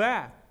learned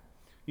that,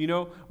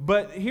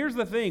 But here's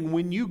the thing.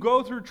 When you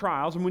go through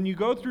trials and when you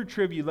go through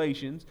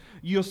tribulations,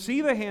 you'll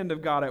see the hand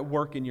of God at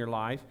work in your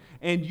life,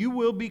 and you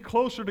will be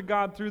closer to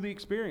God through the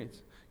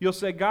experience. You'll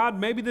say, God,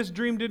 maybe this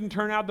dream didn't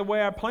turn out the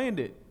way I planned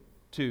it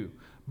to,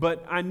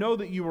 but I know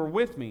that you were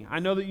with me. I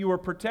know that you were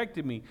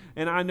protecting me.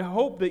 And I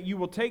hope that you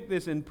will take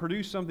this and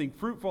produce something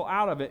fruitful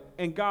out of it,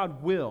 and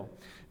God will.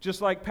 Just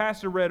like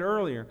Pastor read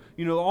earlier,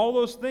 all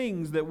those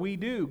things that we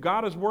do,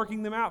 God is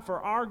working them out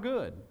for our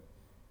good.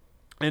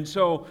 And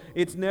so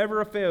it's never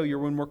a failure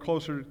when we're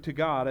closer to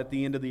God at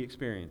the end of the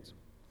experience.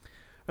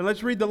 And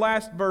let's read the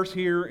last verse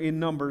here in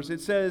Numbers. It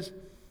says,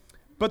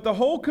 "But the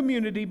whole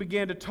community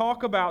began to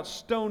talk about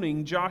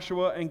stoning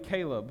Joshua and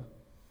Caleb.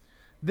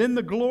 Then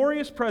the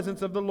glorious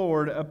presence of the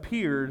Lord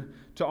appeared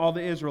to all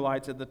the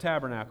Israelites at the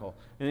tabernacle."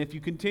 And if you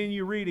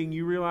continue reading,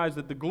 you realize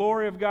that the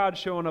glory of God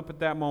showing up at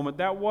that moment,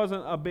 that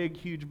wasn't a big,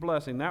 huge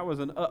blessing. That was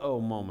an uh-oh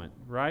moment,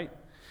 right?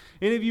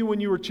 Any of you, when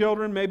you were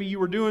children, maybe you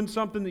were doing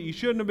something that you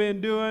shouldn't have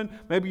been doing.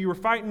 Maybe you were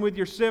fighting with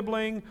your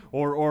sibling,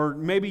 or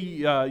maybe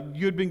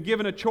you'd been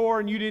given a chore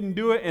and you didn't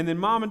do it, and then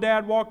mom and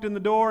dad walked in the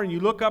door, and you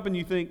look up and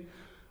you think,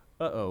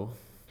 uh-oh,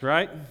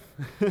 right?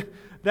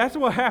 That's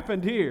what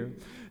happened here.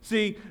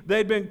 See,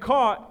 they'd been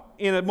caught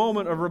in a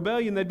moment of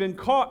rebellion. They'd been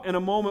caught in a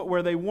moment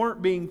where they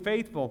weren't being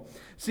faithful.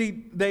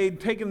 See, they'd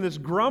taken this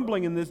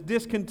grumbling and this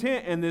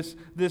discontent and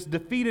this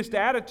defeatist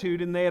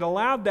attitude, and they had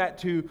allowed that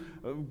to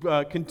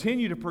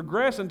continue to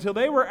progress until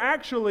they were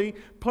actually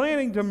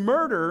planning to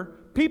murder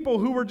people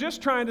who were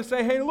just trying to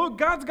say, hey, look,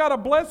 God's got a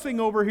blessing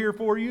over here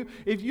for you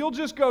if you'll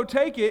just go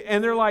take it.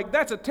 And they're like,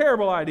 that's a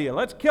terrible idea.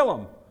 Let's kill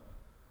them.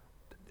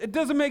 It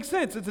doesn't make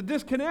sense. It's a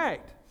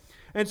disconnect.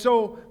 And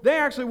so they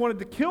actually wanted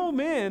to kill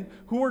men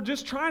who were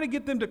just trying to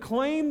get them to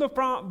claim the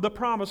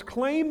promise,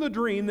 claim the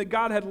dream that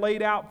God had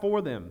laid out for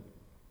them.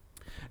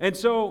 And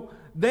so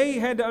they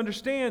had to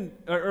understand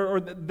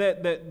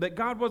that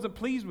God wasn't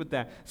pleased with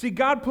that. See,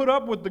 God put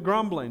up with the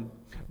grumbling.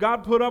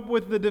 God put up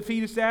with the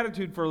defeatist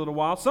attitude for a little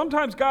while.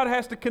 Sometimes God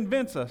has to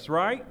convince us,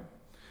 right?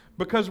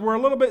 Because we're a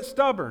little bit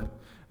stubborn.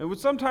 And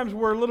sometimes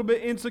we're a little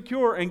bit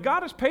insecure. And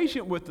God is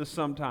patient with us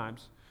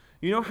sometimes.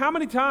 How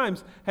many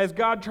times has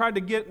God tried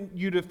to get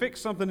you to fix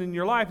something in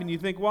your life and you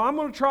think, well, I'm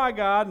going to try,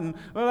 God, and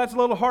well, that's a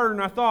little harder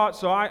than I thought,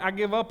 so I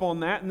give up on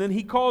that. And then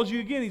He calls you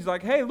again. He's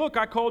like, hey, look,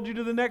 I called you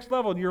to the next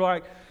level. And you're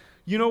like,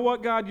 you know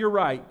what, God, you're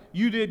right.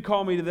 You did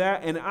call me to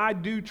that, and I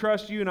do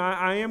trust you, and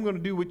I am going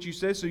to do what you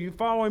say. So you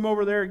follow him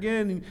over there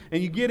again,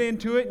 and you get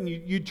into it, and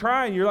you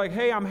try, and you're like,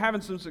 hey, I'm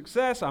having some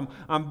success.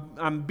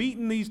 I'm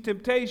beating these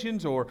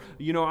temptations, or,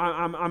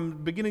 I'm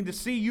beginning to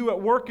see you at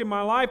work in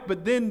my life,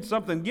 but then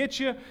something gets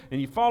you,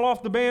 and you fall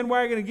off the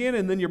bandwagon again,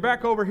 and then you're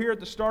back over here at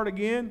the start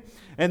again.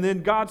 And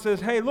then God says,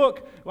 hey,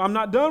 look, I'm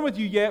not done with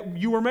you yet.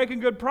 You were making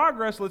good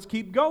progress. Let's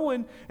keep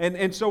going.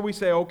 And so we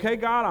say, okay,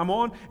 God, I'm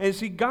on. And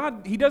see,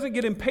 God, he doesn't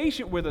get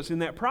impatient with us in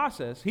that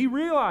process. He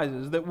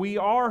realizes that we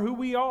are who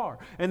we are,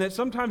 and that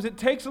sometimes it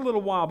takes a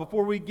little while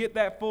before we get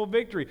that full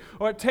victory,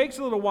 or it takes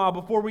a little while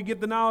before we get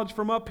the knowledge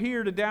from up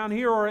here to down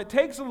here, or it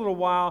takes a little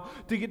while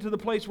to get to the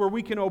place where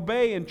we can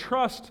obey and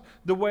trust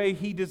the way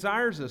he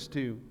desires us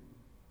to.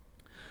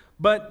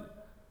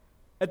 But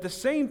at the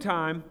same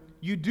time,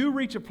 you do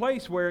reach a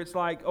place where it's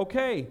like,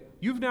 okay,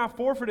 you've now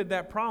forfeited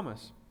that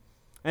promise.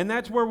 And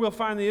that's where we'll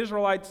find the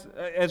Israelites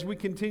as we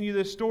continue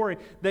this story.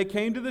 They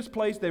came to this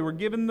place. They were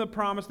given the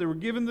promise. They were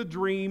given the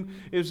dream.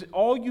 It was,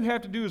 all you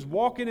have to do is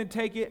walk in and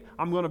take it.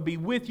 I'm going to be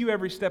with you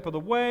every step of the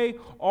way.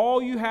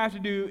 All you have to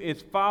do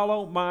is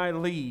follow my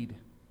lead.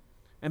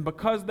 And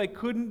because they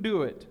couldn't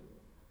do it,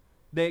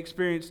 they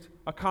experienced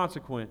a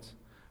consequence.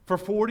 For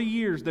 40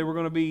 years, they were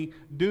going to be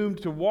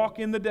doomed to walk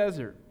in the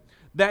desert.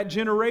 That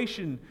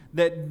generation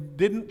that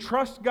didn't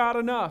trust God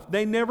enough,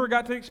 they never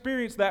got to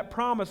experience that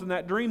promise and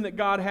that dream that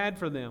God had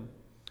for them.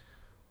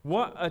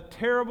 What a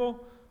terrible,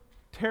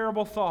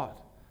 terrible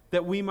thought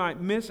that we might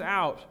miss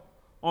out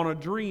on a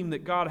dream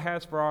that God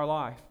has for our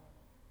life.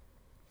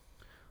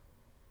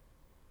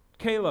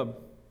 Caleb,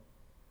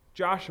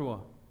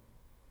 Joshua,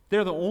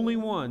 they're the only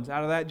ones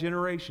out of that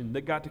generation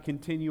that got to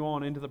continue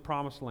on into the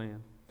promised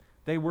land.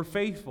 They were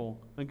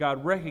faithful, and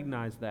God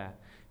recognized that.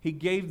 He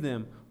gave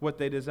them what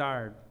they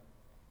desired.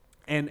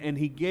 And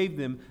he gave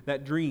them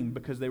that dream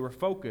because they were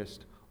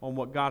focused on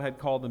what God had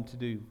called them to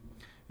do.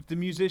 If the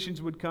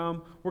musicians would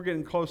come, we're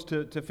getting close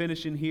to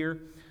finishing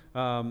here.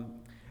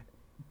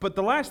 But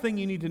the last thing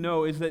you need to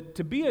know is that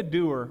to be a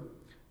doer,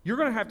 you're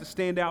going to have to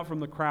stand out from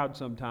the crowd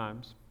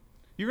sometimes.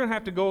 You're going to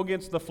have to go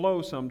against the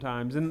flow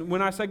sometimes. And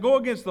when I say go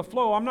against the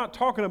flow, I'm not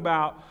talking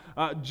about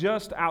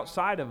just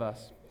outside of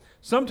us.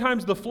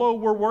 Sometimes the flow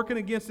we're working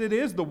against, it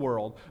is the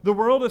world. The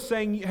world is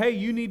saying, hey,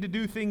 you need to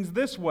do things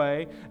this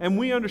way. And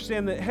we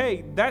understand that,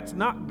 hey, that's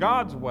not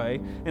God's way.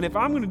 And if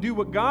I'm going to do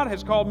what God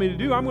has called me to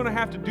do, I'm going to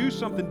have to do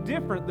something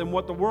different than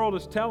what the world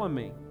is telling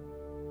me.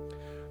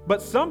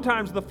 But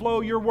sometimes the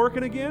flow you're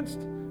working against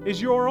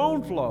is your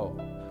own flow.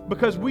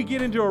 Because we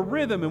get into a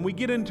rhythm and we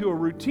get into a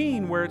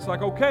routine where it's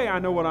like, okay, I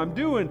know what I'm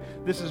doing.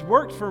 This has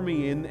worked for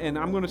me, and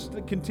I'm going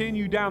to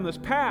continue down this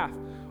path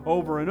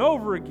over and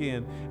over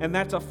again. And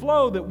that's a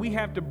flow that we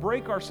have to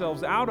break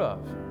ourselves out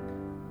of.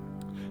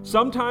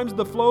 Sometimes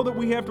the flow that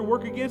we have to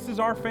work against is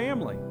our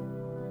family.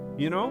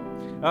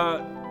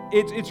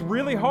 It's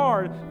really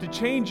hard to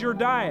change your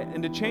diet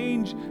and to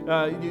change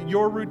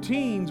your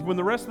routines when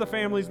the rest of the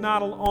family's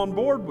not on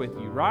board with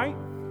you, right?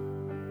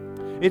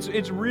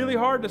 It's really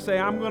hard to say,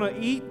 I'm going to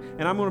eat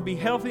and I'm going to be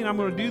healthy and I'm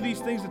going to do these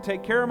things to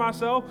take care of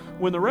myself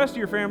when the rest of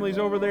your family's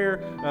over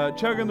there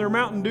chugging their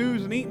Mountain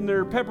Dews and eating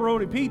their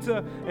pepperoni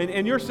pizza,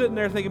 and you're sitting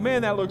there thinking,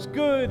 man, that looks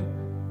good.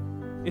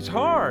 It's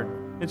hard.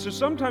 And so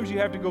sometimes you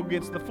have to go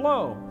against the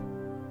flow.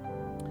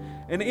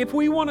 And if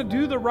we want to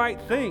do the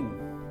right thing,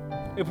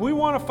 if we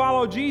want to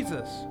follow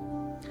Jesus,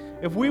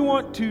 if we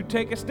want to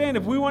take a stand,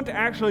 if we want to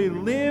actually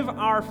live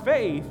our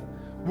faith,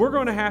 we're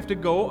going to have to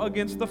go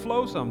against the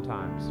flow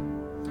sometimes.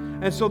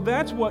 And so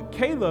that's what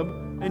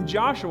Caleb and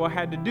Joshua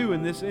had to do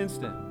in this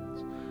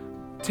instance.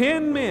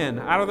 10 men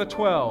out of the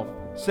 12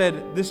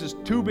 said, this is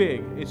too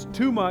big, it's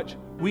too much,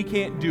 we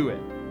can't do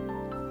it.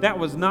 That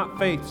was not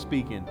faith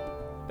speaking.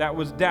 That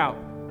was doubt.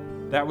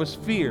 That was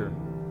fear.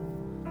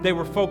 They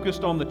were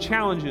focused on the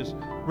challenges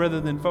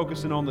rather than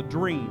focusing on the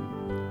dream.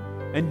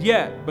 And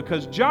yet,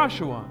 because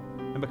Joshua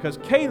and because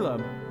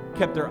Caleb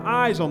kept their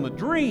eyes on the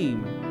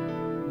dream,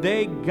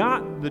 they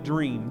got the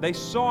dream. They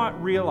saw it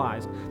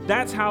realized.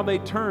 That's how they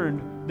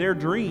turned their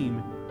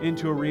dream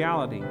into a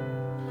reality.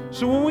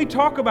 So when we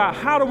talk about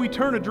how do we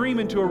turn a dream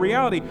into a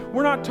reality,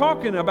 we're not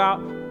talking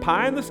about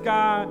pie in the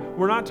sky.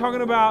 We're not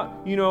talking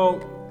about,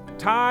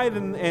 tithe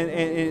and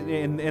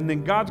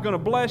then God's going to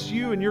bless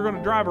you and you're going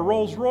to drive a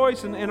Rolls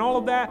Royce and all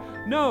of that.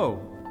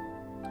 No.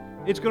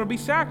 It's going to be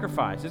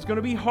sacrifice. It's going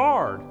to be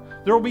hard.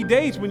 There will be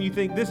days when you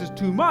think this is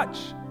too much.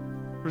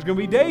 There's going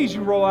to be days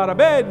you roll out of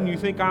bed and you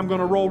think, I'm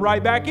going to roll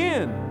right back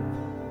in.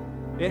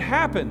 It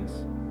happens.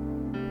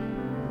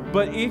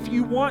 But if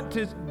you want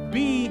to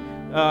be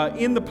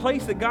in the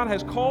place that God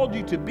has called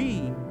you to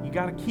be, you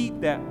got to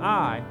keep that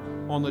eye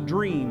on the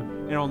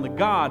dream and on the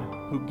God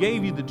who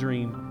gave you the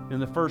dream in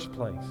the first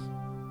place.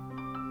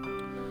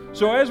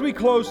 So as we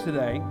close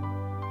today,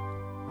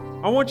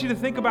 I want you to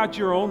think about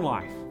your own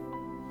life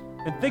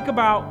and think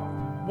about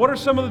what are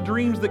some of the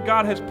dreams that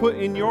God has put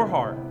in your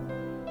heart.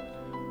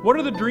 What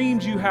are the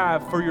dreams you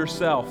have for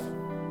yourself?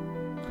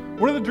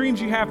 What are the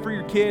dreams you have for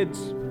your kids?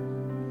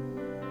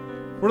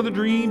 What are the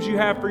dreams you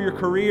have for your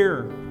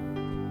career?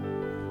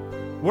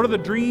 What are the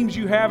dreams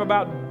you have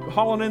about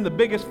hauling in the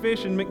biggest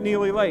fish in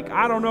McNeely Lake?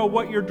 I don't know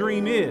what your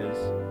dream is,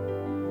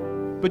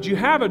 but you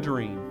have a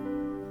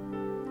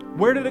dream.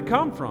 Where did it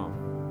come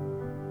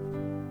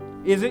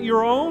from? Is it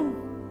your own?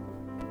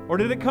 Or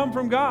did it come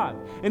from God?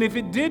 And if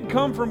it did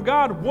come from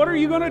God, what are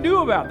you going to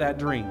do about that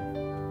dream?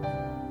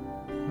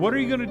 What are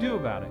you going to do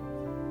about it?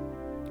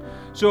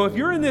 So if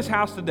you're in this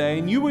house today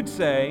and you would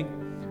say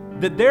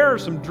that there are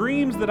some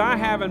dreams that I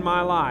have in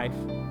my life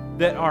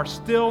that are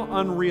still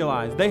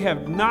unrealized, they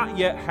have not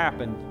yet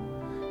happened.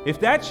 If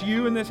that's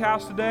you in this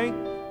house today,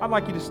 I'd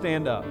like you to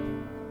stand up.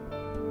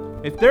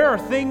 If there are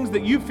things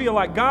that you feel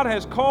like God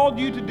has called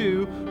you to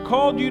do,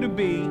 called you to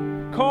be,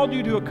 called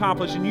you to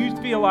accomplish, and you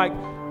feel like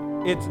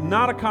it's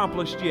not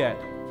accomplished yet,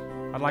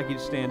 I'd like you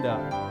to stand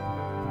up.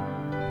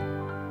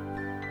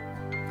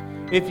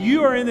 If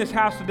you are in this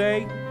house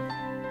today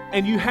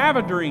and you have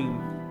a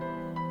dream,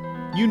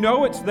 you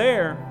know it's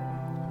there,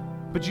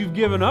 but you've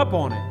given up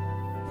on it,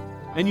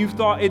 and you've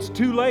thought it's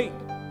too late,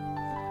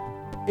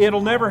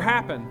 it'll never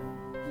happen,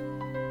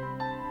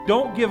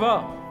 don't give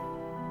up.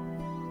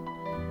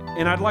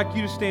 And I'd like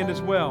you to stand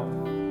as well.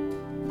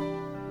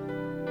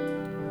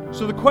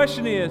 So the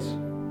question is,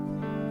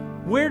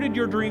 where did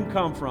your dream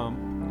come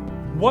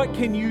from? What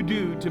can you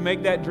do to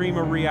make that dream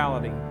a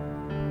reality?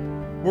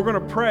 We're going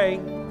to pray,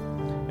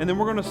 and then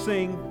we're going to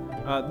sing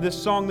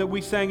this song that we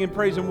sang in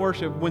praise and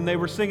worship. When they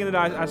were singing it,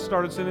 I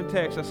started sending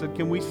texts. I said,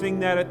 can we sing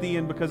that at the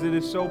end? Because it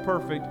is so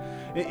perfect.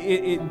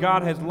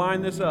 God has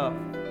lined this up.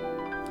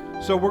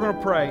 So we're going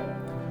to pray.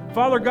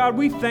 Father God,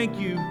 we thank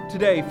you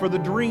today for the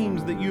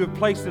dreams that you have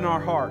placed in our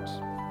hearts.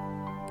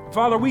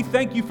 Father, we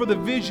thank you for the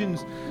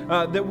visions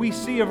that we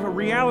see of a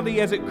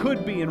reality as it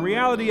could be and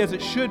reality as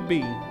it should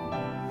be.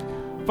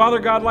 Father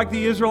God, like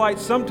the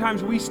Israelites,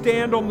 sometimes we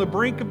stand on the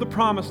brink of the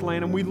promised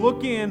land and we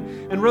look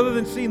in, and rather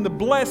than seeing the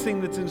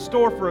blessing that's in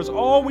store for us,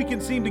 all we can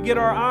seem to get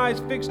our eyes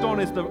fixed on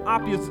is the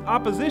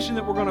opposition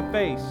that we're going to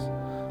face,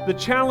 the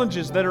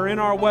challenges that are in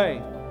our way.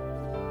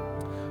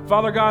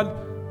 Father God,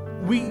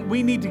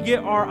 we need to get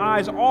our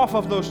eyes off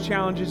of those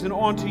challenges and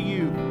onto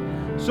you.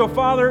 So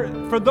Father,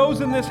 for those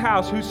in this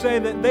house who say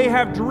that they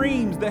have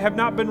dreams that have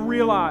not been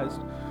realized,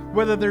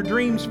 whether they're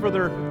dreams for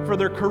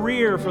their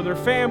career, for their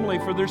family,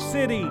 for their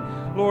city,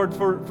 Lord,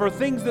 for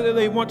things that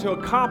they want to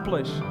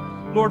accomplish,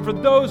 Lord, for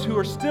those who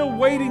are still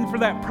waiting for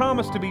that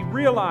promise to be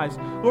realized,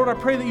 Lord, I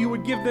pray that you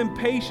would give them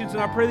patience,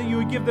 and I pray that you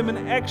would give them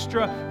an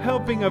extra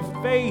helping of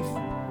faith,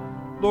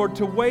 Lord,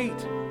 to wait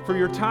for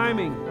your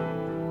timing.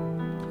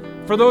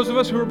 For those of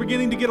us who are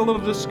beginning to get a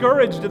little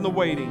discouraged in the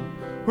waiting,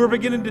 who are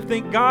beginning to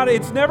think, God,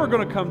 it's never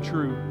going to come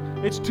true.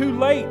 It's too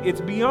late.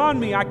 It's beyond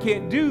me. I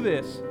can't do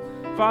this.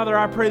 Father,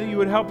 I pray that you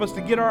would help us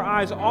to get our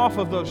eyes off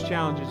of those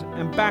challenges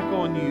and back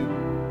on you.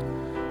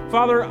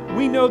 Father,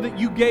 we know that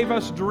you gave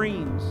us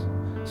dreams.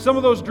 Some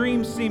of those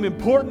dreams seem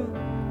important.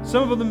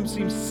 Some of them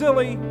seem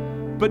silly.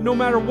 But no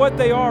matter what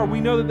they are, we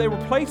know that they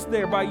were placed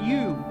there by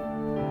you.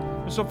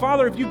 And so,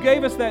 Father, if you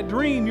gave us that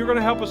dream, you're going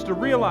to help us to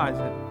realize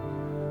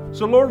it.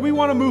 So, Lord, we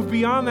want to move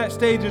beyond that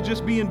stage of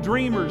just being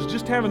dreamers,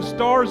 just having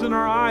stars in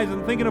our eyes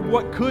and thinking of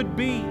what could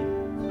be.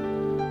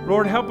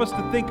 Lord, help us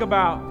to think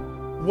about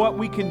what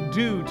we can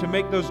do to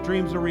make those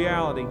dreams a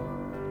reality.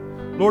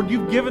 Lord,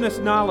 you've given us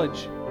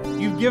knowledge.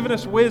 You've given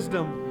us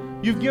wisdom.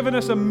 You've given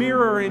us a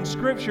mirror in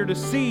Scripture to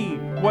see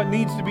what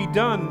needs to be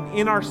done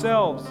in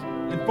ourselves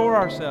and for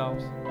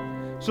ourselves.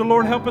 So,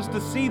 Lord, help us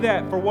to see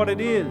that for what it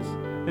is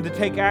and to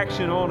take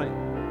action on it.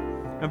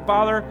 And,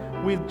 Father,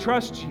 we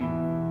trust you.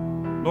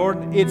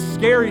 Lord, it's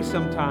scary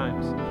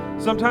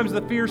sometimes. Sometimes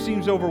the fear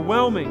seems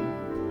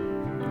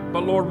overwhelming.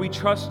 But Lord, we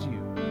trust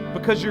you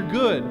because you're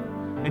good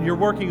and you're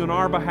working on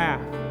our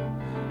behalf.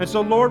 And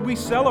so, Lord, we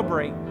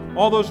celebrate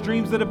all those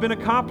dreams that have been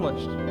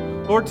accomplished.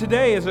 Lord,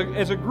 today as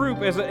a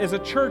group, as a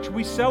church,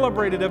 we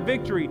celebrated a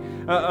victory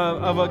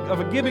of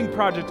a giving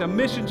project, a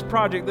missions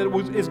project that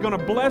is going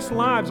to bless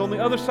lives on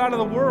the other side of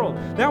the world.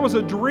 That was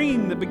a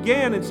dream that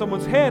began in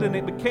someone's head and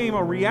it became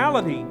a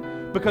reality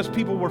because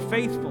people were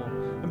faithful.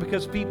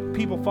 Because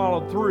people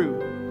followed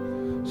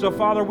through. So,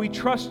 Father, we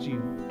trust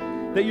you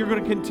that you're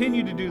going to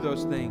continue to do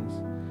those things.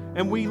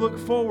 And we look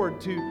forward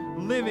to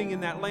living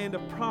in that land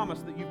of promise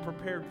that you've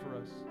prepared for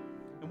us.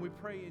 And we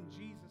pray in Jesus'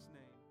 name.